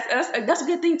crazy. That's a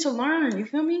good thing to learn. You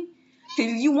feel me?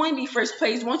 Because you want to be first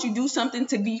place. Once you do something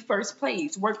to be first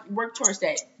place, work towards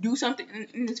that. Do something,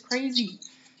 and it's crazy.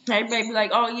 Everybody be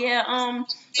like, oh yeah,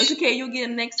 it's okay. You'll get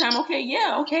it next time. Okay,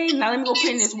 yeah, okay. Now let me go put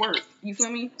in this work. You feel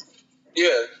me? Yeah,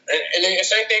 and the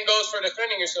same thing goes for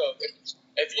defending yourself.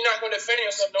 If you're not going to defend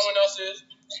yourself, no one else is.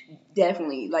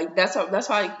 Definitely. Like that's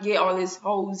why I get all this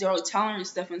whole zero tolerance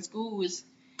stuff in school is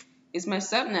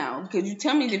messed up now. Because you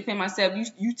tell me to defend myself,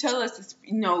 you tell us to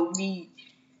be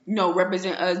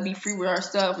represent us, be free with our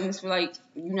stuff, and it's like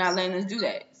you're not letting us do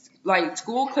that. Like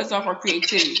school cuts off our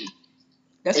creativity.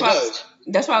 That's why I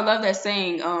love that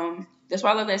saying.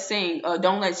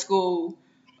 Don't let school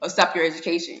stop your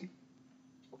education.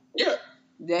 Yeah.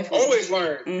 Definitely. Always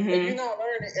learn. Mm-hmm. If you're not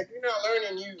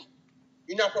learning,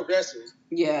 you're not progressing.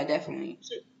 Yeah, definitely.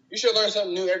 You should learn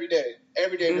something new every day.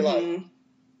 Every day of your life.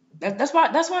 That's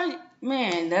why,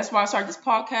 man. That's why I started this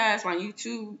podcast on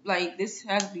YouTube. Like this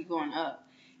has to be going up.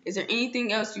 Is there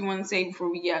anything else you want to say before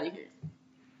we get out of here?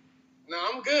 No,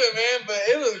 I'm good, man. But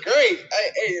it was great.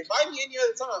 Hey, invite me any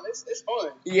other time. It's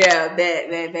fun. Yeah,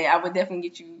 that I would definitely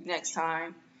get you next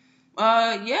time.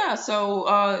 Yeah.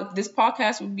 So this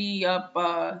podcast will be up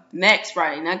next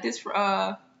Friday, not this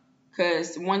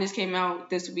because one just came out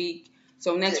this week.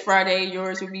 So next Friday,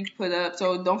 yours will be put up.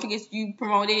 So don't forget you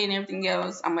promote it and everything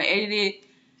else. I'm gonna edit it.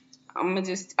 I'm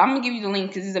gonna give you the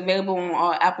link because it's available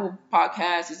on Apple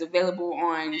Podcasts. It's available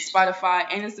on Spotify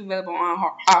and it's available on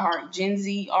iHeart, Gen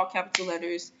Z, all capital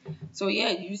letters. So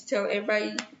yeah, you just tell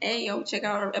everybody, hey yo, check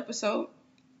out our episode.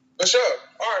 For sure.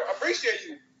 All right, I appreciate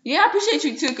you. Yeah, I appreciate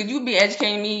you too because you be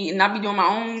educating me and I be doing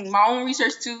my own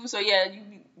research too. So yeah, you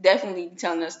be definitely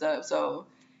telling us stuff. So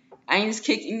I ain't just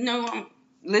kicking, I'm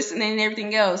listening and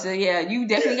everything else. So yeah, you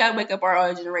definitely gotta wake up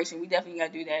our generation. We definitely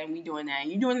gotta do that, and we doing that.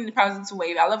 And you doing it in the positive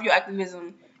way. I love your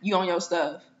activism. You on your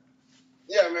stuff.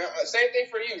 Yeah, man. Same thing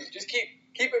for you. Just keep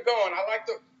it going.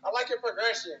 I like your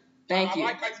progression. Thank you. I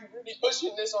like how you really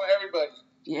pushing this on everybody.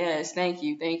 Yes, thank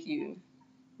you.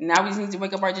 Now we just need to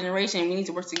wake up our generation. We need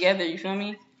to work together. You feel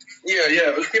me?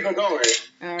 Yeah. Let's keep it going.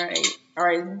 All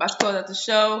right. About to close out the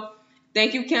show.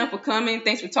 Thank you, Kim, for coming.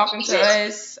 Thanks for talking to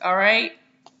us. All right.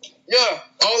 Yeah,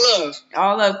 all love.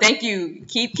 All love. Thank you.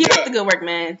 Keep up the good work,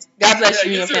 man. God bless you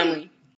and your family.